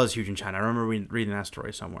 That was huge in China. I remember reading that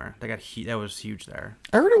story somewhere. That was huge there.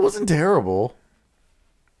 I heard it wasn't terrible.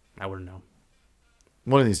 I wouldn't know.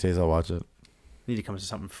 One of these days I'll watch it. Need to come to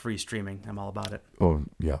something free streaming. I'm all about it. Oh,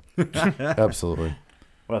 yeah. Absolutely.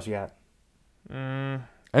 What else you got?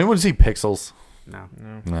 Anyone see Pixels? No.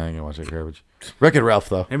 Nah, I ain't gonna watch that garbage. Wreck-It Ralph,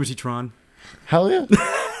 though. Ever see Tron? Hell yeah.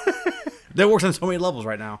 That works on so many levels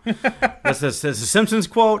right now. That's a Simpsons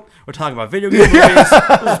quote. We're talking about video game movies. This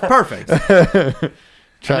is perfect.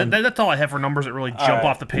 That's all I have for numbers that really jump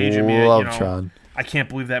off the page at me. Love Tron. I can't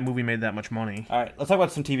believe that movie made that much money. All right, let's talk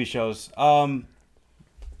about some TV shows.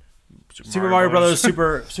 Super Mario Brothers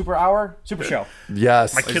Super Show.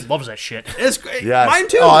 Yes. My kid loves that shit. It's great. Yes. Mine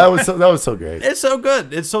too. Oh, that was so great. It's so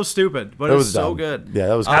good. It's so stupid, but That it's was so dumb. good. Yeah,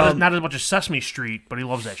 that was Not as much as Sesame Street, but he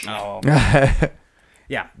loves that shit. Oh.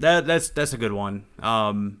 Yeah, that's a good one.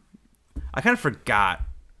 I kind of forgot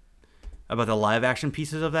about the live action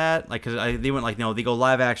pieces of that, like because they went like they go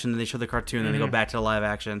live action, then they show the cartoon, then they go back to the live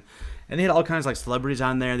action, and they had all kinds of like celebrities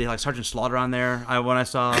on there. They had like Sergeant Slaughter on there. When I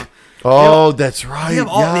saw. Oh, that's right. They have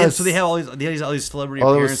Yes. so they have all these celebrity Oh,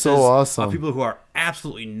 that appearances was so awesome. of people who are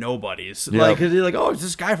absolutely nobodies. Yep. Like, cause they're like, oh, it's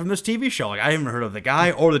this guy from this TV show. Like, I haven't heard of the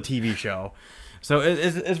guy or the TV show. So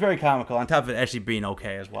it's very comical, on top of it actually being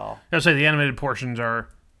okay as well. I would say the animated portions are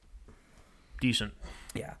decent.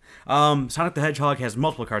 Yeah. Sonic the Hedgehog has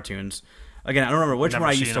multiple cartoons. Again, I don't remember which Never one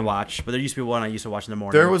I seen used to them. watch, but there used to be one I used to watch in the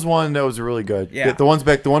morning. There was one that was really good. Yeah. The one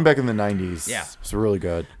back in the 90s. Yeah. was really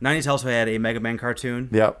good. 90s also had a Mega Man cartoon.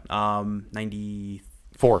 Yep.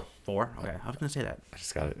 94. 4. Okay, I was gonna say that. I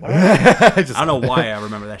just got it. I don't know why I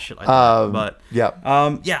remember that shit like that, but yeah.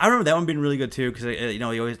 yeah, I remember that one being really good too because you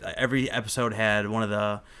always every episode had one of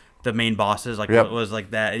the main bosses like Yep. it was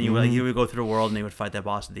like that, and you would go through the world and they would fight that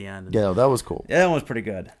boss at the end. Yeah, that was cool. Yeah, that one was pretty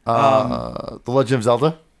good. The Legend of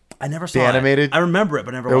Zelda. I never saw The animated? it. I remember it,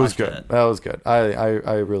 but never It was watched good. it. That was good.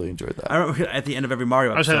 I really enjoyed that. I remember at the end of every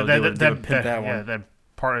Mario I was saying episode, they would pick that yeah, one. that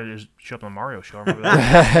part of it show up on the Mario show. I remember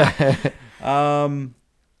that.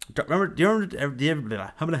 Do you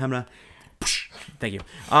remember? Thank you.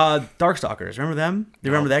 Darkstalkers. Remember them? Do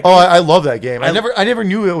you remember that? Oh, Game? I love that game. I never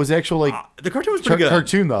knew it was actual like The cartoon was pretty good.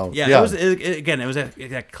 cartoon though. Yeah, it was. Again, it was that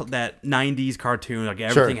 '90s cartoon. Like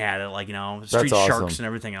everything had it. Like Street awesome. Sharks and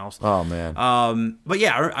everything else. Oh man, But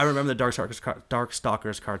yeah, I remember the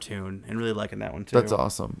Darkstalkers cartoon and really liking that one too. that's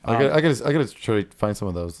awesome. I gotta try to find some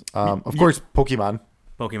of those. Of course, Pokemon.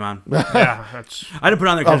 Yeah, that's. I didn't put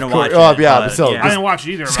it on there because I didn't watch Oh, it. yeah, but but still, I didn't watch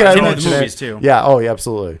it either. Just but gotta I know mention the it. movies, too. Yeah. Oh yeah,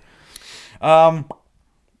 absolutely.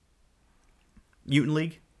 Mutant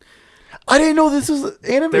League. I didn't know this was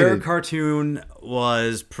Their animated. cartoon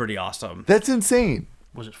was pretty awesome. That's insane.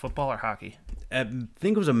 Was it football or hockey? I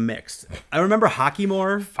think it was a mix. I remember hockey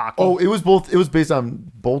more. Hockey. Oh, it was both. It was based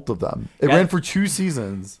on both of them. It Yeah. ran for 2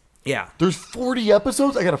 seasons. Yeah, There's 40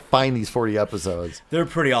 episodes. I gotta find these 40 episodes. they're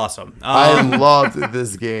pretty awesome. I loved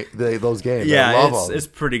this game. Those games. I Yeah, love them. it's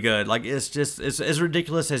pretty good. Like it's as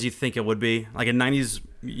ridiculous as you think it would be. Like a '90s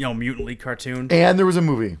Mutant League cartoon. And there was a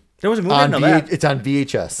movie. There was a movie. I On didn't know that. It's on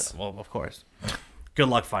VHS. Well, of course. Good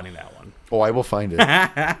luck finding that one. Oh, I will find it.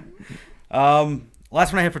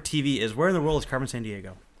 Last one I have for TV is Where in the World is Carmen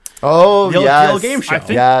Sandiego? Oh, The old- yes. the old game show. I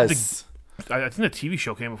think Yes. I think the TV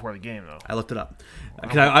show came before the game though. I looked it up.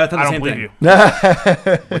 'Cause I thought the I don't same believe thing. you.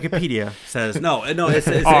 Wikipedia says no. It's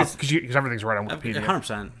Because everything's right on Wikipedia.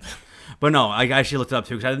 100%. But no, I actually looked it up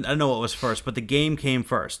too because I didn't know what was first. But the game came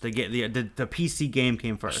first. The PC game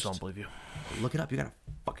came I first. still don't believe you. Look it up. You got a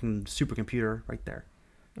fucking supercomputer right there.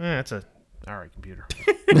 It's a all right computer.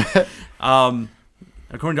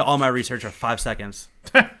 According to all my research of 5 seconds,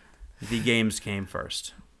 the games came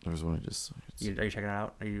first. There was one I just. Are you checking it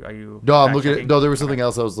out? Are you? No, I'm looking. fact-checking? No, there was something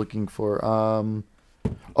else I was looking for.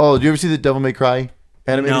 Oh, do you ever see the Devil May Cry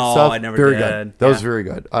animated No, stuff? I never very did. Good. That was Yeah. very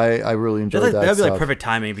good. I really enjoyed that. That'd be like stuff. perfect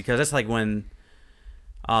timing because that's like when,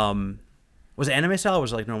 was it anime style or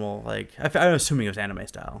was it like normal? Like I'm assuming it was anime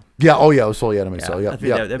style. Yeah. Oh yeah, it was fully anime style. Yeah. I think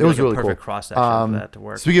Yeah. that'd It be was like really a cool. perfect cross section for that to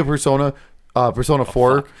work. Speaking of Persona, Persona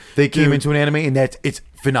 4, they came Dude. into an anime and it's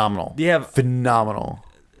phenomenal. Do you have Phenomenal.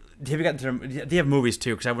 do you have movies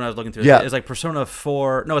too? Because when I was looking through, Yeah. it's like Persona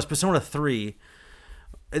 4. No, it's Persona 3.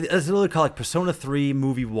 It's literally called like Persona 3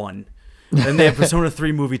 Movie 1. And they have Persona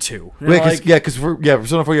 3 Movie 2. You know, Wait, like- because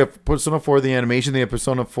Persona 4, you have Persona 4 the animation, they have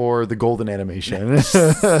Persona 4 the golden animation. it's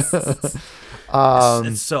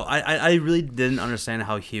so I really didn't understand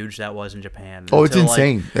how huge that was in Japan. Oh, it's until, like,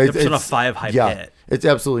 insane. the Persona 5 hype hit. It's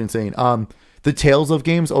absolutely insane. The Tales of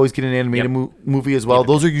games always get an animated movie as well.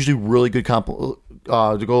 Those are usually really good to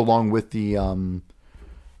go along with the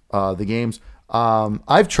games.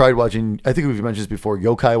 I've tried watching. I think we've mentioned this before.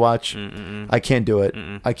 Yokai Watch. I can't do it.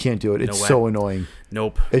 I can't do it. It's way. so annoying.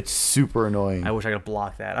 Nope. It's super annoying. I wish I could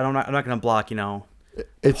block that. I'm not going to block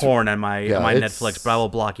It's porn on my it's- Netflix, but I will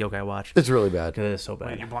block Yokai Watch. It's really bad. Because it is so Wait,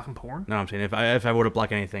 bad. you're blocking porn? No, I'm saying if I were to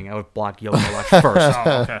block anything, I would block Yokai Watch first.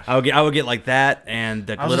 Oh, okay. I would get like that and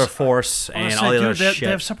the I was Glitter just- Force I was and gonna all say, the other dude, they shit.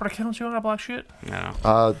 have separate accounts. You don't gotta block shit. I don't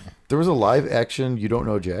know. There was a live action. You don't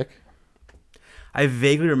know Jack. I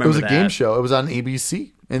vaguely remember It was a that. game show. It was on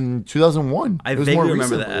ABC in 2001. I It was vaguely more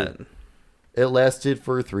remember recently. that. It lasted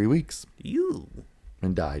for 3 weeks You.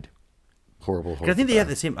 and died. Horrible. I think they have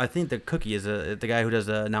the same. I think the Cookie is the guy who does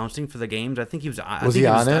the announcing for the games. I think he was. Was he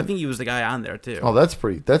on it? I think he was the guy on there too. Oh, that's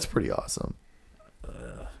pretty awesome.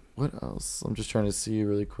 What else? I'm just trying to see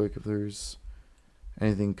really quick if there's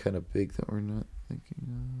anything kind of big that we're not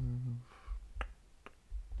thinking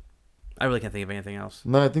I really can't think of anything else.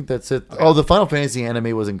 of. No, I think that's it. Oh, the Final Fantasy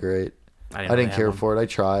anime wasn't great. I I didn't care for it. I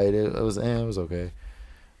tried. It was okay.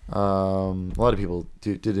 A lot of people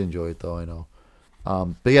did enjoy it though. I know.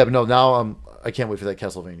 But yeah, but no. Now I can't wait for that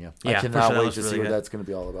Castlevania. Yeah, I for cannot sure, that wait looks to really see what good. that's going to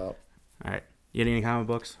be all about. All right. You have any comic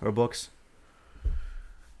books or books?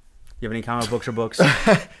 You have any comic books or books?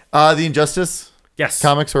 The Injustice Yes.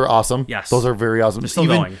 comics are awesome. Yes. Those are very awesome. They're still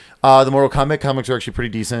Even going. the Mortal Kombat comics are actually pretty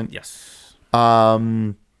decent. Yes.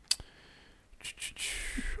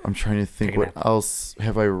 I'm trying to think Take a what nap. else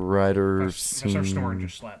have I read or If I start snoring, seen.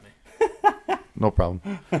 just slap me. No problem.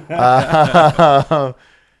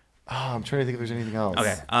 I'm trying to think if there's anything else.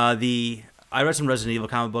 Okay. I read some Resident Evil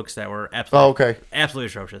comic books that were Oh, okay. absolutely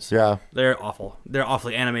atrocious. Yeah. They're awful. They're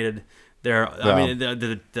awfully animated. Yeah. I mean,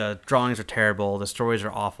 the drawings are terrible. The stories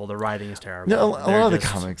are awful. The writing is terrible. No, a lot They're of the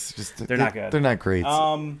just- comics they're not good. They're not great.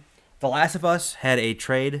 The Last of Us had a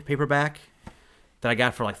trade paperback that I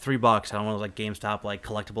got for like $3 on one of those like GameStop like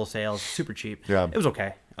collectible sales, super cheap. Yeah. It was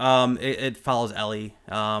okay. It follows Ellie.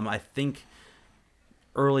 I think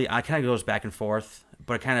early. I kind of goes back and forth,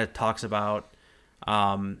 but it kind of talks about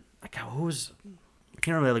I can't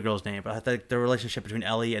remember the other girl's name, but I think the relationship between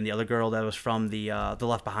Ellie and the other girl that was from the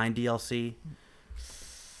Left Behind DLC.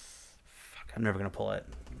 Fuck, I'm never gonna pull it.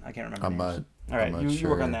 I can't remember. All right, you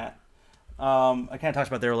work on that. I kind of talks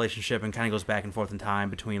about their relationship and kind of goes back and forth in time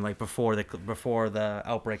between like before the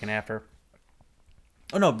outbreak and after.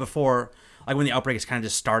 Oh no, before like when the outbreak is kind of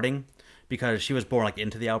just starting, because she was born like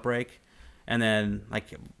into the outbreak, and then like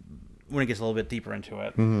when it gets a little bit deeper into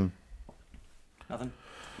it. Mm-hmm. Nothing.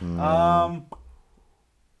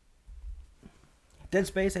 Dead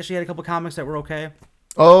Space actually had a couple comics that were okay.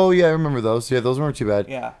 Oh yeah, I remember those. Yeah, those weren't too bad.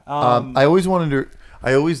 Yeah. I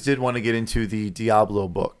always did want to get into the Diablo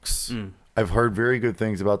books. I've heard very good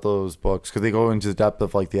things about those books because they go into the depth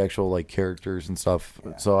of like the actual like characters and stuff.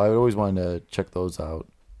 Yeah. So I always wanted to check those out.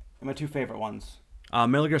 My two favorite ones.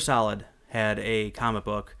 Metal Gear Solid had a comic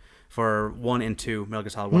book for 1 and 2. Metal Gear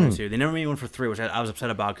Solid 1 and 2. They never made one for 3, which I was upset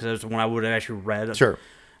about because it was one I would have actually read. Sure.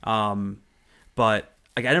 But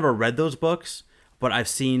like I never read those books, but I've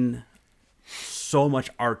seen so much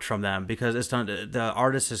art from them because it's done. The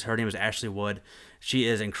artist her name is Ashley Wood. She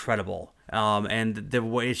is incredible. And the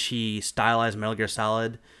way she stylized Metal Gear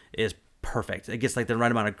Solid is perfect. It gets like the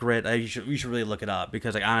right amount of grit. You should really look it up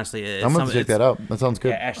because like honestly, I'm gonna check that out. That sounds good.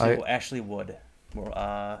 Yeah, Ashley Wood,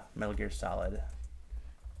 Metal Gear Solid.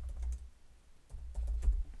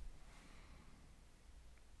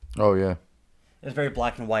 Oh yeah. It's very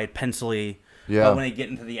black and white, pencil-y. Yeah. But when you get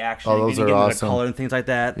into the action, those you are get into awesome. the color and things like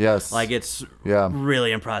that. Yes. Like it's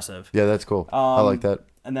really impressive. Yeah, that's cool. I like that.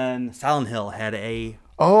 And then Silent Hill had a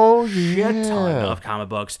shit ton of comic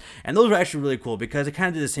books, and those were actually really cool because it kind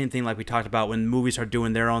of did the same thing like we talked about when movies are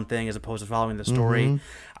doing their own thing as opposed to following the story. Mm-hmm.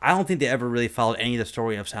 I don't think they ever really followed any of the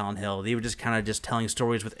story of Silent Hill. They were just kind of just telling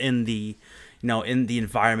stories within the, in the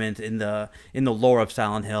environment, in the lore of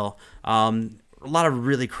Silent Hill. A lot of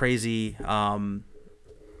really crazy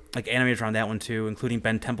like animators on that one too, including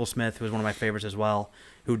Ben Templesmith, who was one of my favorites as well,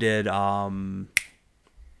 who did oh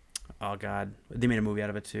god, they made a movie out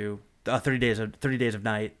of it too. 30 Days of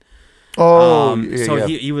Night. He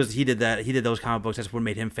did that. He did those comic books. That's what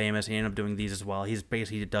made him famous. He ended up doing these as well. He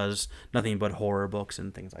does nothing but horror books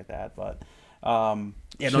and things like that. But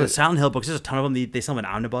the Silent Hill books. There's a ton of them. They sell them in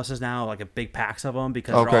omnibuses now, like a big packs of them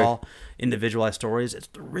because they're all individualized stories. It's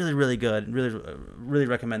really, really good. Really, really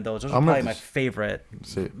recommend those. Those are probably my favorite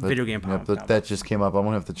video game. That just came up. I'm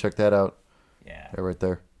gonna have to check that out. Yeah, they're right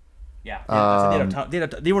there. Yeah,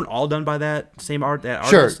 they weren't all done by that same artist.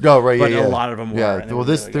 Sure, no, right, but yeah, a lot of them were. Yeah, well,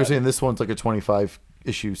 really they're saying this one's like a 25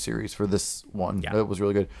 issue series for this one. Yeah, it was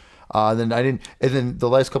really good. Then the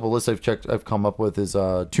last couple of lists I've come up with is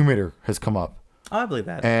Tomb Raider has come up. I believe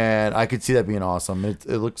that, and I could see that being awesome. It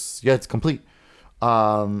looks it's complete. We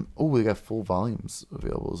got full volumes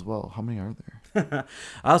available as well. How many are there?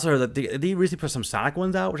 I also heard that they recently put some Sonic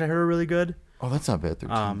ones out, which I heard are really good. Oh, that's not bad.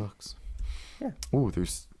 $13. Yeah.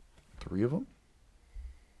 There's 3 of them.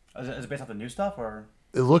 Is it based off the new stuff or?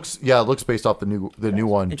 It looks based off the new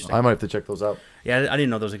one. I might have to check those out. Yeah, I didn't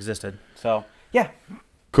know those existed. So yeah.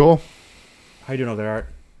 Cool. How you doing over there, Art?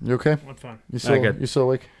 You okay? I'm fine. You still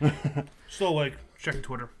awake? Still awake. Checking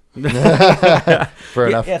Twitter. Fair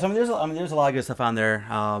enough. Yeah. So there's a lot of good stuff on there.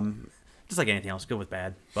 Just like anything else, good with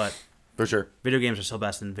bad, but for sure, video games are still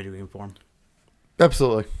best in video game form.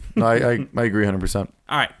 Absolutely. No, I agree 100%.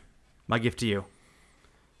 All right, my gift to you.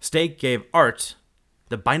 Steak gave Art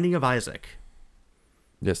The Binding of Isaac.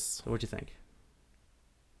 Yes. So what'd you think?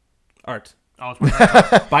 Art. Oh, it's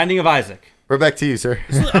my Binding of Isaac. We're back to you, sir.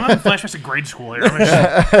 I'm having flashbacks to grade school here.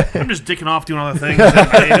 I'm just dicking off doing other things. And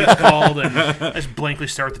my name is called, and I just blankly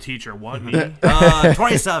stare at the teacher. What, me?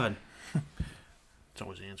 27. That's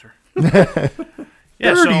always the answer.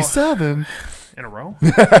 37. In a row?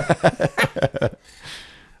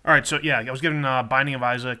 All right, so yeah, I was given Binding of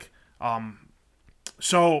Isaac.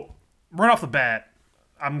 So right off the bat,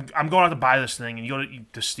 I'm going out to buy this thing, and you go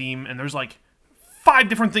to Steam, and there's like 5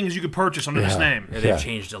 different things you could purchase under this name. Yeah, they've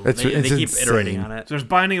changed it. They keep iterating on it. So there's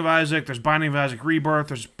Binding of Isaac, there's Binding of Isaac Rebirth,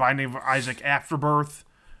 there's Binding of Isaac Afterbirth,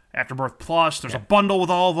 Afterbirth Plus, there's a bundle with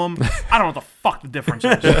all of them. I don't know what the fuck the difference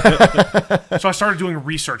is. So I started doing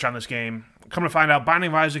research on this game. Come to find out, Binding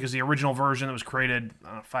of Isaac is the original version that was created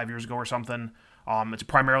 5 years ago or something. It's a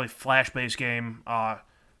primarily Flash-based game.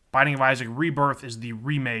 Binding of Isaac Rebirth is the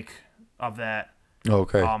remake of that.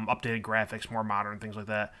 Okay. Updated graphics, more modern, things like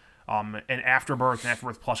that. And Afterbirth and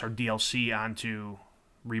Afterbirth Plus are DLC onto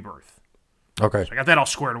Rebirth. Okay. So I got that all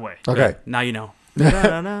squared away. Okay. Now you know.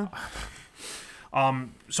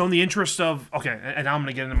 So in the interest of and now I'm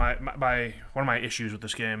gonna get into my one of my issues with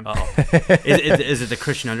this game. Is it the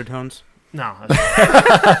Christian undertones? No,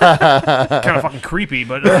 that's kind of fucking creepy,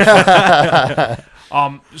 but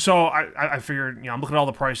so I figured, you know, I'm looking at all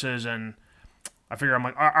the prices, and I figure I'm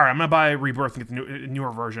like, all right, I'm gonna buy Rebirth and get the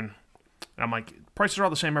newer version, and I'm like, prices are all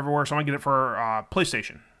the same everywhere, so I'm gonna get it for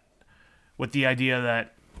PlayStation, with the idea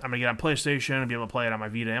that I'm gonna get it on PlayStation and be able to play it on my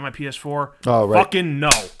Vita and my PS4. Oh, right. Fucking no.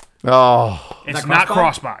 Oh, It's not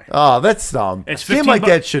cross-buy. Oh, that's dumb. It's a game like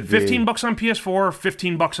that should be $15 on PS4,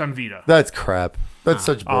 $15 on Vita. That's crap. That's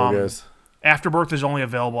such bogus. Afterbirth is only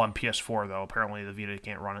available on PS4 though. Apparently the Vita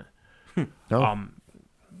can't run it. No.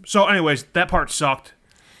 So, anyways, that part sucked.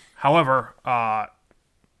 However,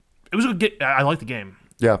 it was a good. I like the game.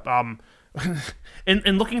 Yeah.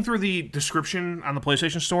 And looking through the description on the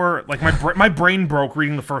PlayStation Store, like my brain broke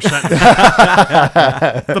reading the first sentence.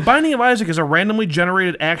 The Binding of Isaac is a randomly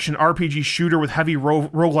generated action RPG shooter with heavy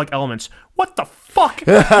roguelike elements. What the fuck? You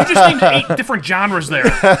just named 8 different genres there.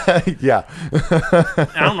 Yeah.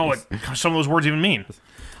 I don't know what some of those words even mean.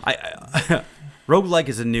 Roguelike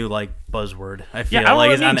is a new buzzword. I feel I don't know like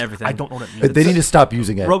what it's it on means. everything. I don't know what it means. They need to stop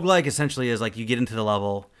using it. Roguelike essentially is like you get into the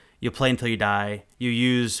level, you play until you die, you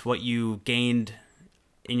use what you gained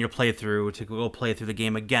in your playthrough to go play through the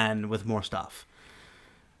game again with more stuff.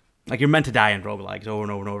 Like you're meant to die in roguelikes over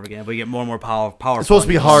and over and over again, but you get more and more powerful. It's supposed to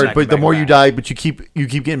be hard, but the more you die, but you keep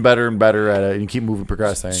getting better and better at it, and you keep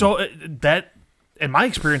progressing. So that, in my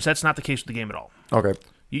experience, that's not the case with the game at all. Okay.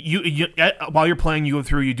 You while you're playing, you go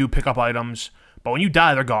through, you do pick up items, but when you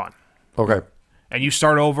die, they're gone. Okay. And you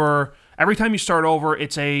start over. Every time you start over,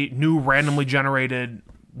 it's a new randomly generated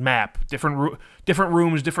map, different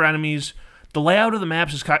rooms, different enemies. The layout of the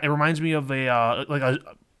maps it reminds me of a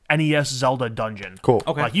NES Zelda dungeon. Cool.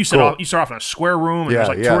 Okay. Like you start off in a square room, and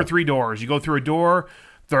there's 2 or 3 doors. You go through a door.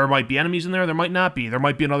 There might be enemies in there. There might not be. There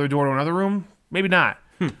might be another door to another room. Maybe not.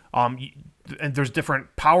 And there's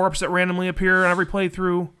different power-ups that randomly appear in every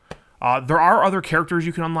playthrough. There are other characters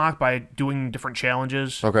you can unlock by doing different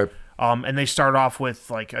challenges. Okay. And they start off with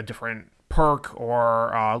like a different perk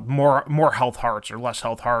or more health hearts or less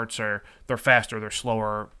health hearts, or they're faster, they're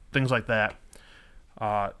slower, things like that.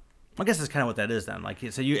 I guess that's kind of what that is then. Like,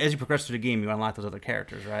 so as you progress through the game, you unlock those other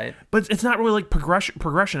characters, right? But it's not really like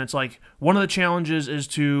progression. It's like one of the challenges is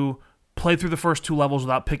to play through the first 2 levels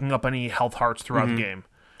without picking up any health hearts throughout the game.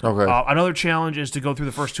 Okay. Another challenge is to go through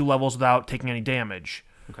the first 2 levels without taking any damage.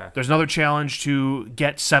 Okay. There's another challenge to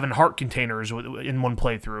get 7 heart containers in one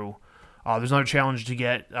playthrough. There's another challenge to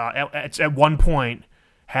get at one point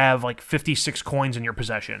have like 56 coins in your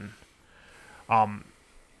possession.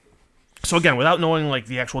 So again, without knowing like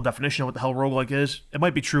the actual definition of what the hell roguelike is, it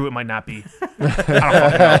might be true, it might not be. I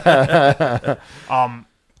don't fucking know.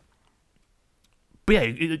 But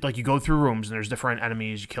yeah, like you go through rooms and there's different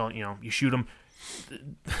enemies. You kill, you shoot them.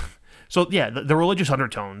 So yeah, the religious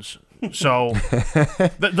undertones. So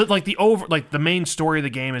the main story of the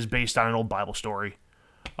game is based on an old Bible story.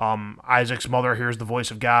 Isaac's mother hears the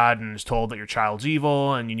voice of God and is told that your child's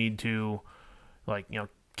evil and you need to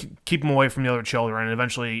keep him away from the other children. And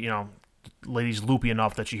eventually, lady's loopy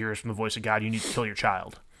enough that she hears from the voice of God, you need to kill your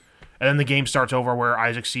child. And then the game starts over where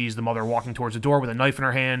Isaac sees the mother walking towards the door with a knife in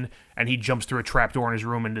her hand, and he jumps through a trap door in his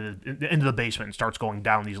room into the basement and starts going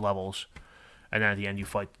down these levels. And then at the end, you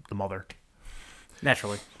fight the mother.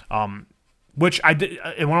 Naturally. Which I did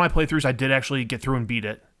in one of my playthroughs. I did actually get through and beat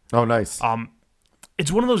it. Oh, nice.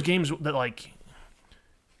 It's one of those games that like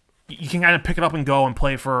you can kind of pick it up and go and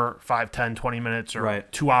play for 5, 10, 20 minutes or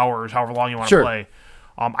 2 hours, however long you want to play.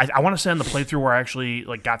 I want to say on the playthrough where I actually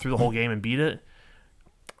like got through the whole game and beat it,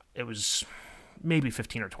 it was maybe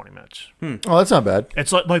 15 or 20 minutes. Oh, that's not bad.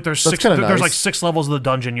 It's like there's That's 6 kinda there's nice. like 6 levels of the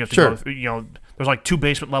dungeon you have to go through. There's like 2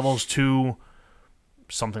 basement levels, 2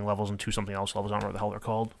 something levels, and 2 something else levels. I don't know what the hell they're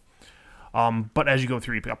called. But as you go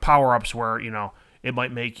through, you pick up power-ups where, it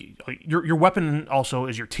might make your weapon also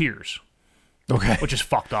is your tears. Okay. Which is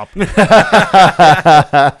fucked up.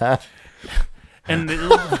 And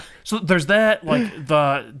so there's that, like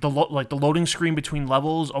the loading screen between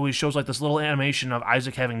levels always shows like this little animation of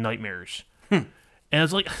Isaac having nightmares. And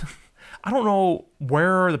it's like, I don't know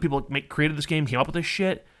where the people created this game came up with this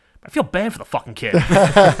shit. I feel bad for the fucking kid.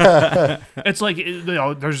 It's like,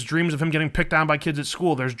 there's dreams of him getting picked on by kids at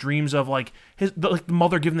school. There's dreams of like the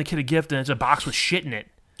mother giving the kid a gift and it's a box with shit in it.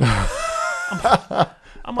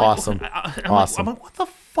 I'm like, Awesome. I'm like, what the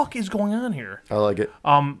fuck is going on here? I like it.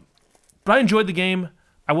 But I enjoyed the game.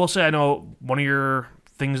 I will say, I know one of your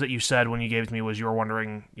things that you said when you gave it to me was you were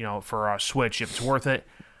wondering, for Switch if it's worth it.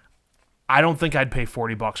 I don't think I'd pay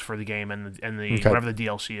 $40 for the game and the whatever the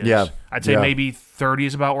DLC is. Yeah. I'd say maybe 30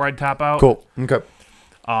 is about where I'd top out. Cool. Okay.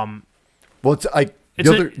 Well,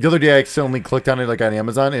 The other day, I accidentally clicked on it like on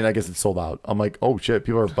Amazon, and I guess it's sold out. I'm like, oh shit,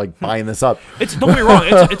 people are like buying this up. Don't get me wrong,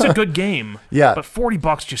 it's a good game. Yeah, but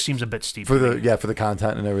 $40 just seems a bit steep for the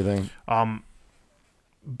content and everything.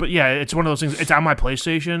 But yeah, it's one of those things. It's on my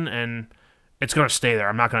PlayStation, and it's gonna stay there.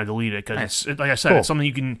 I'm not gonna delete it because, like I said, it's something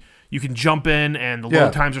you can jump in, and the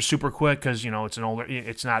load times are super quick because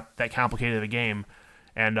it's not that complicated of a game,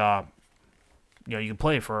 and you can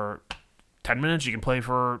play for 10 minutes. You can play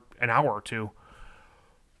for an hour or two.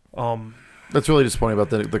 That's really disappointing about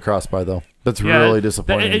the cross-buy, though. That's really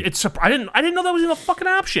disappointing. I didn't know that was even a fucking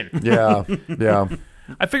option. Yeah.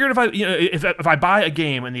 I figured if I buy a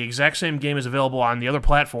game and the exact same game is available on the other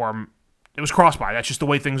platform, it was cross-buy. That's just the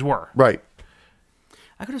way things were. Right.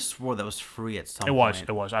 I could have swore that was free at some point.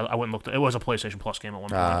 It was. I went and looked. It was a PlayStation Plus game at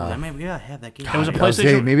one point. I mean, we gotta have that game. It was a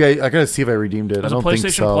PlayStation. Maybe I gotta see if I redeemed it. It was a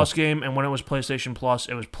PlayStation Plus game, and when it was PlayStation Plus,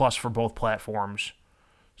 it was Plus for both platforms.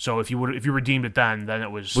 So if you redeemed it then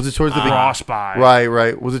it was. Was it towards the cross-buy?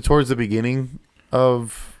 Right. Was it towards the beginning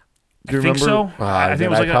of? Do you remember? So. I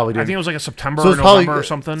think it was like a September or November or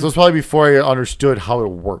something. So it was probably before I understood how it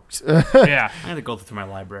worked. Yeah. I had to go through my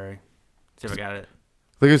library, see if I got it.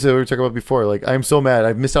 Like I said, we were talking about before. Like, I'm so mad.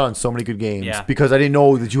 I've missed out on so many good games because I didn't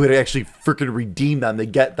know that you had to actually freaking redeem them to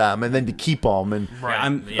get them and then to keep them. And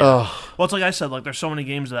well, it's like I said. Like, there's so many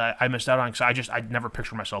games that I missed out on because I never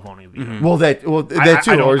pictured myself owning a Vita. Mm-hmm. Well, that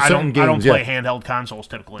too. Or certain games. I don't play handheld consoles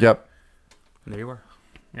typically. Yep. And there you were.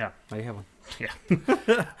 Yeah. Now you have one. Yeah.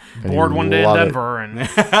 Bored one day in Denver and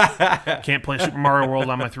can't play Super Mario World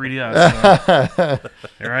on my 3DS. So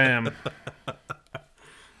here I am. All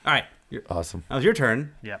right. Awesome. That was your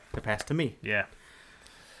turn. Yeah. To pass to me. Yeah.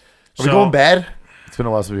 Are we going bad? It's been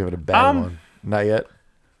a while since we had a bad one. Not yet.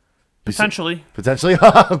 Potentially. Potentially?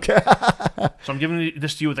 Okay. So I'm giving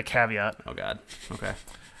this to you with a caveat. Oh, God. Okay.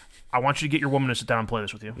 I want you to get your woman to sit down and play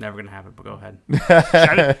this with you. Never going to happen, but go ahead.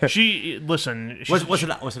 Listen. What's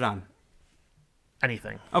it on?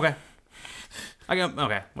 Anything. Okay.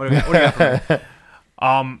 Okay. What do you got for me?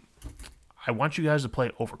 I want you guys to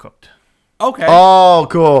play Overcooked. Okay. Oh,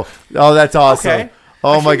 cool. Oh, that's awesome. Okay.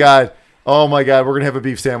 My God. Oh, my God. We're going to have a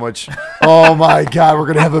beef sandwich. Oh, my God. We're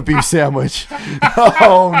going to have a beef sandwich.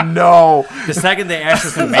 Oh, no. The second they ask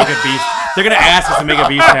us to make a beef, they're going to ask us to make a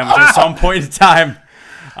beef sandwich at some point in time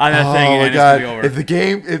on that thing. Oh, my and God. It's gonna be over. If the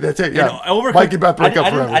game, that's it. Yeah. Overcooked, Mike about to break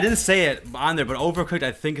up forever. I didn't say it on there, but Overcooked,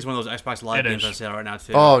 I think, is one of those Xbox Live games on sale right now,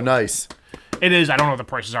 too. Oh, nice. It is. I don't know what the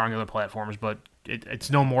prices are on the other platforms, but it's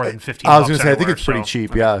no more than $15. I was going to say, I think it's pretty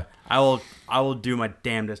cheap, yeah. I will do my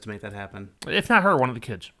damnedest to make that happen. If not her, one of the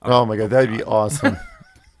kids. Oh, my God. That'd be awesome.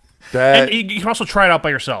 And you can also try it out by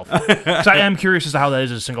yourself. Because I am curious as to how that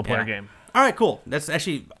is as a single-player game. All right, cool. That's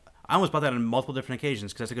actually... I almost bought that on multiple different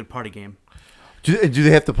occasions because that's a good party game. Do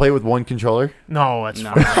they have to play with one controller? No, that's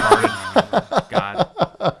no. God.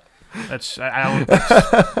 That's I don't.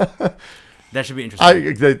 That should be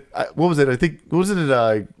interesting. What was it? I think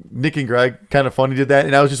Nick and Greg kind of funny did that,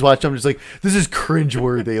 and I was just watching. I'm just like, this is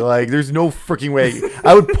cringeworthy. Like, there's no freaking way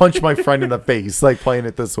I would punch my friend in the face like playing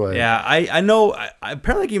it this way. Yeah, I know.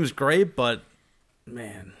 Apparently, the game is great, but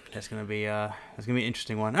man, that's gonna be an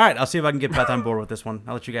interesting one. All right, I'll see if I can get Beth on board with this one.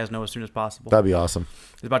 I'll let you guys know as soon as possible. That'd be awesome.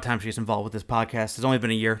 It's about time she gets involved with this podcast. It's only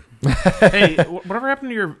been a year. Hey, whatever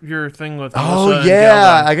happened to your thing with? Oh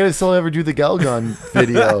yeah, I gotta still ever do the Galgun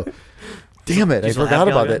video. Damn it, I forgot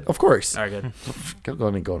about that. Of course. All right, good.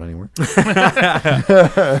 Galgun ain't going anywhere.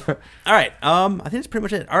 All right, I think that's pretty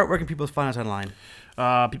much it. Art, where can people find us online?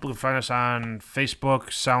 People can find us on Facebook,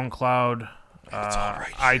 SoundCloud,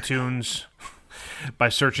 iTunes, by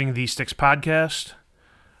searching The Sticks Podcast.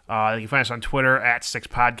 You can find us on Twitter at Sticks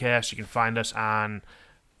Podcast. You can find us on...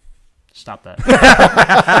 Stop that.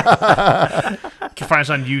 You can find us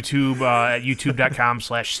on YouTube at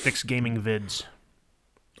youtube.com/SticksGamingVids.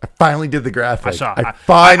 I finally did the graphic. I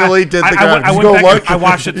finally did the graphic. I went back, I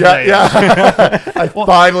watched it today. Yeah. I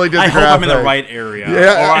finally did the graphic. I hope I'm in the right area.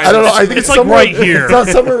 Yeah, I don't know. I think it's like right here. It's not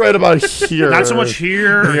somewhere right about here. Not so much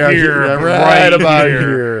here, right about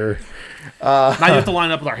here. Now you have to line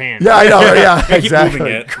up with our hands. Yeah, I know. Yeah, keep exactly.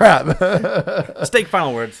 moving it. Crap. Steak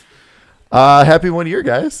final words. Happy 1 year,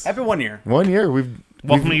 guys. Happy 1 year. 1 year.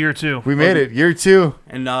 Welcome to year 2. We made it. Year 2.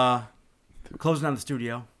 And closing down the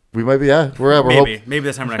studio. We might be. Yeah, maybe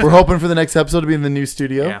this time next. We're hoping for the next episode to be in the new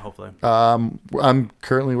studio. Yeah, hopefully. I'm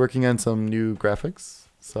currently working on some new graphics,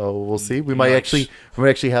 so we'll see. We might actually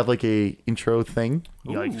have like a intro thing.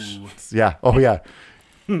 Yikes! Yeah. Oh yeah.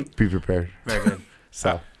 Be prepared. Very good.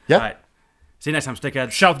 So yeah. All right. See you next time,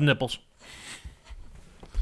 stickheads. Shout the nipples.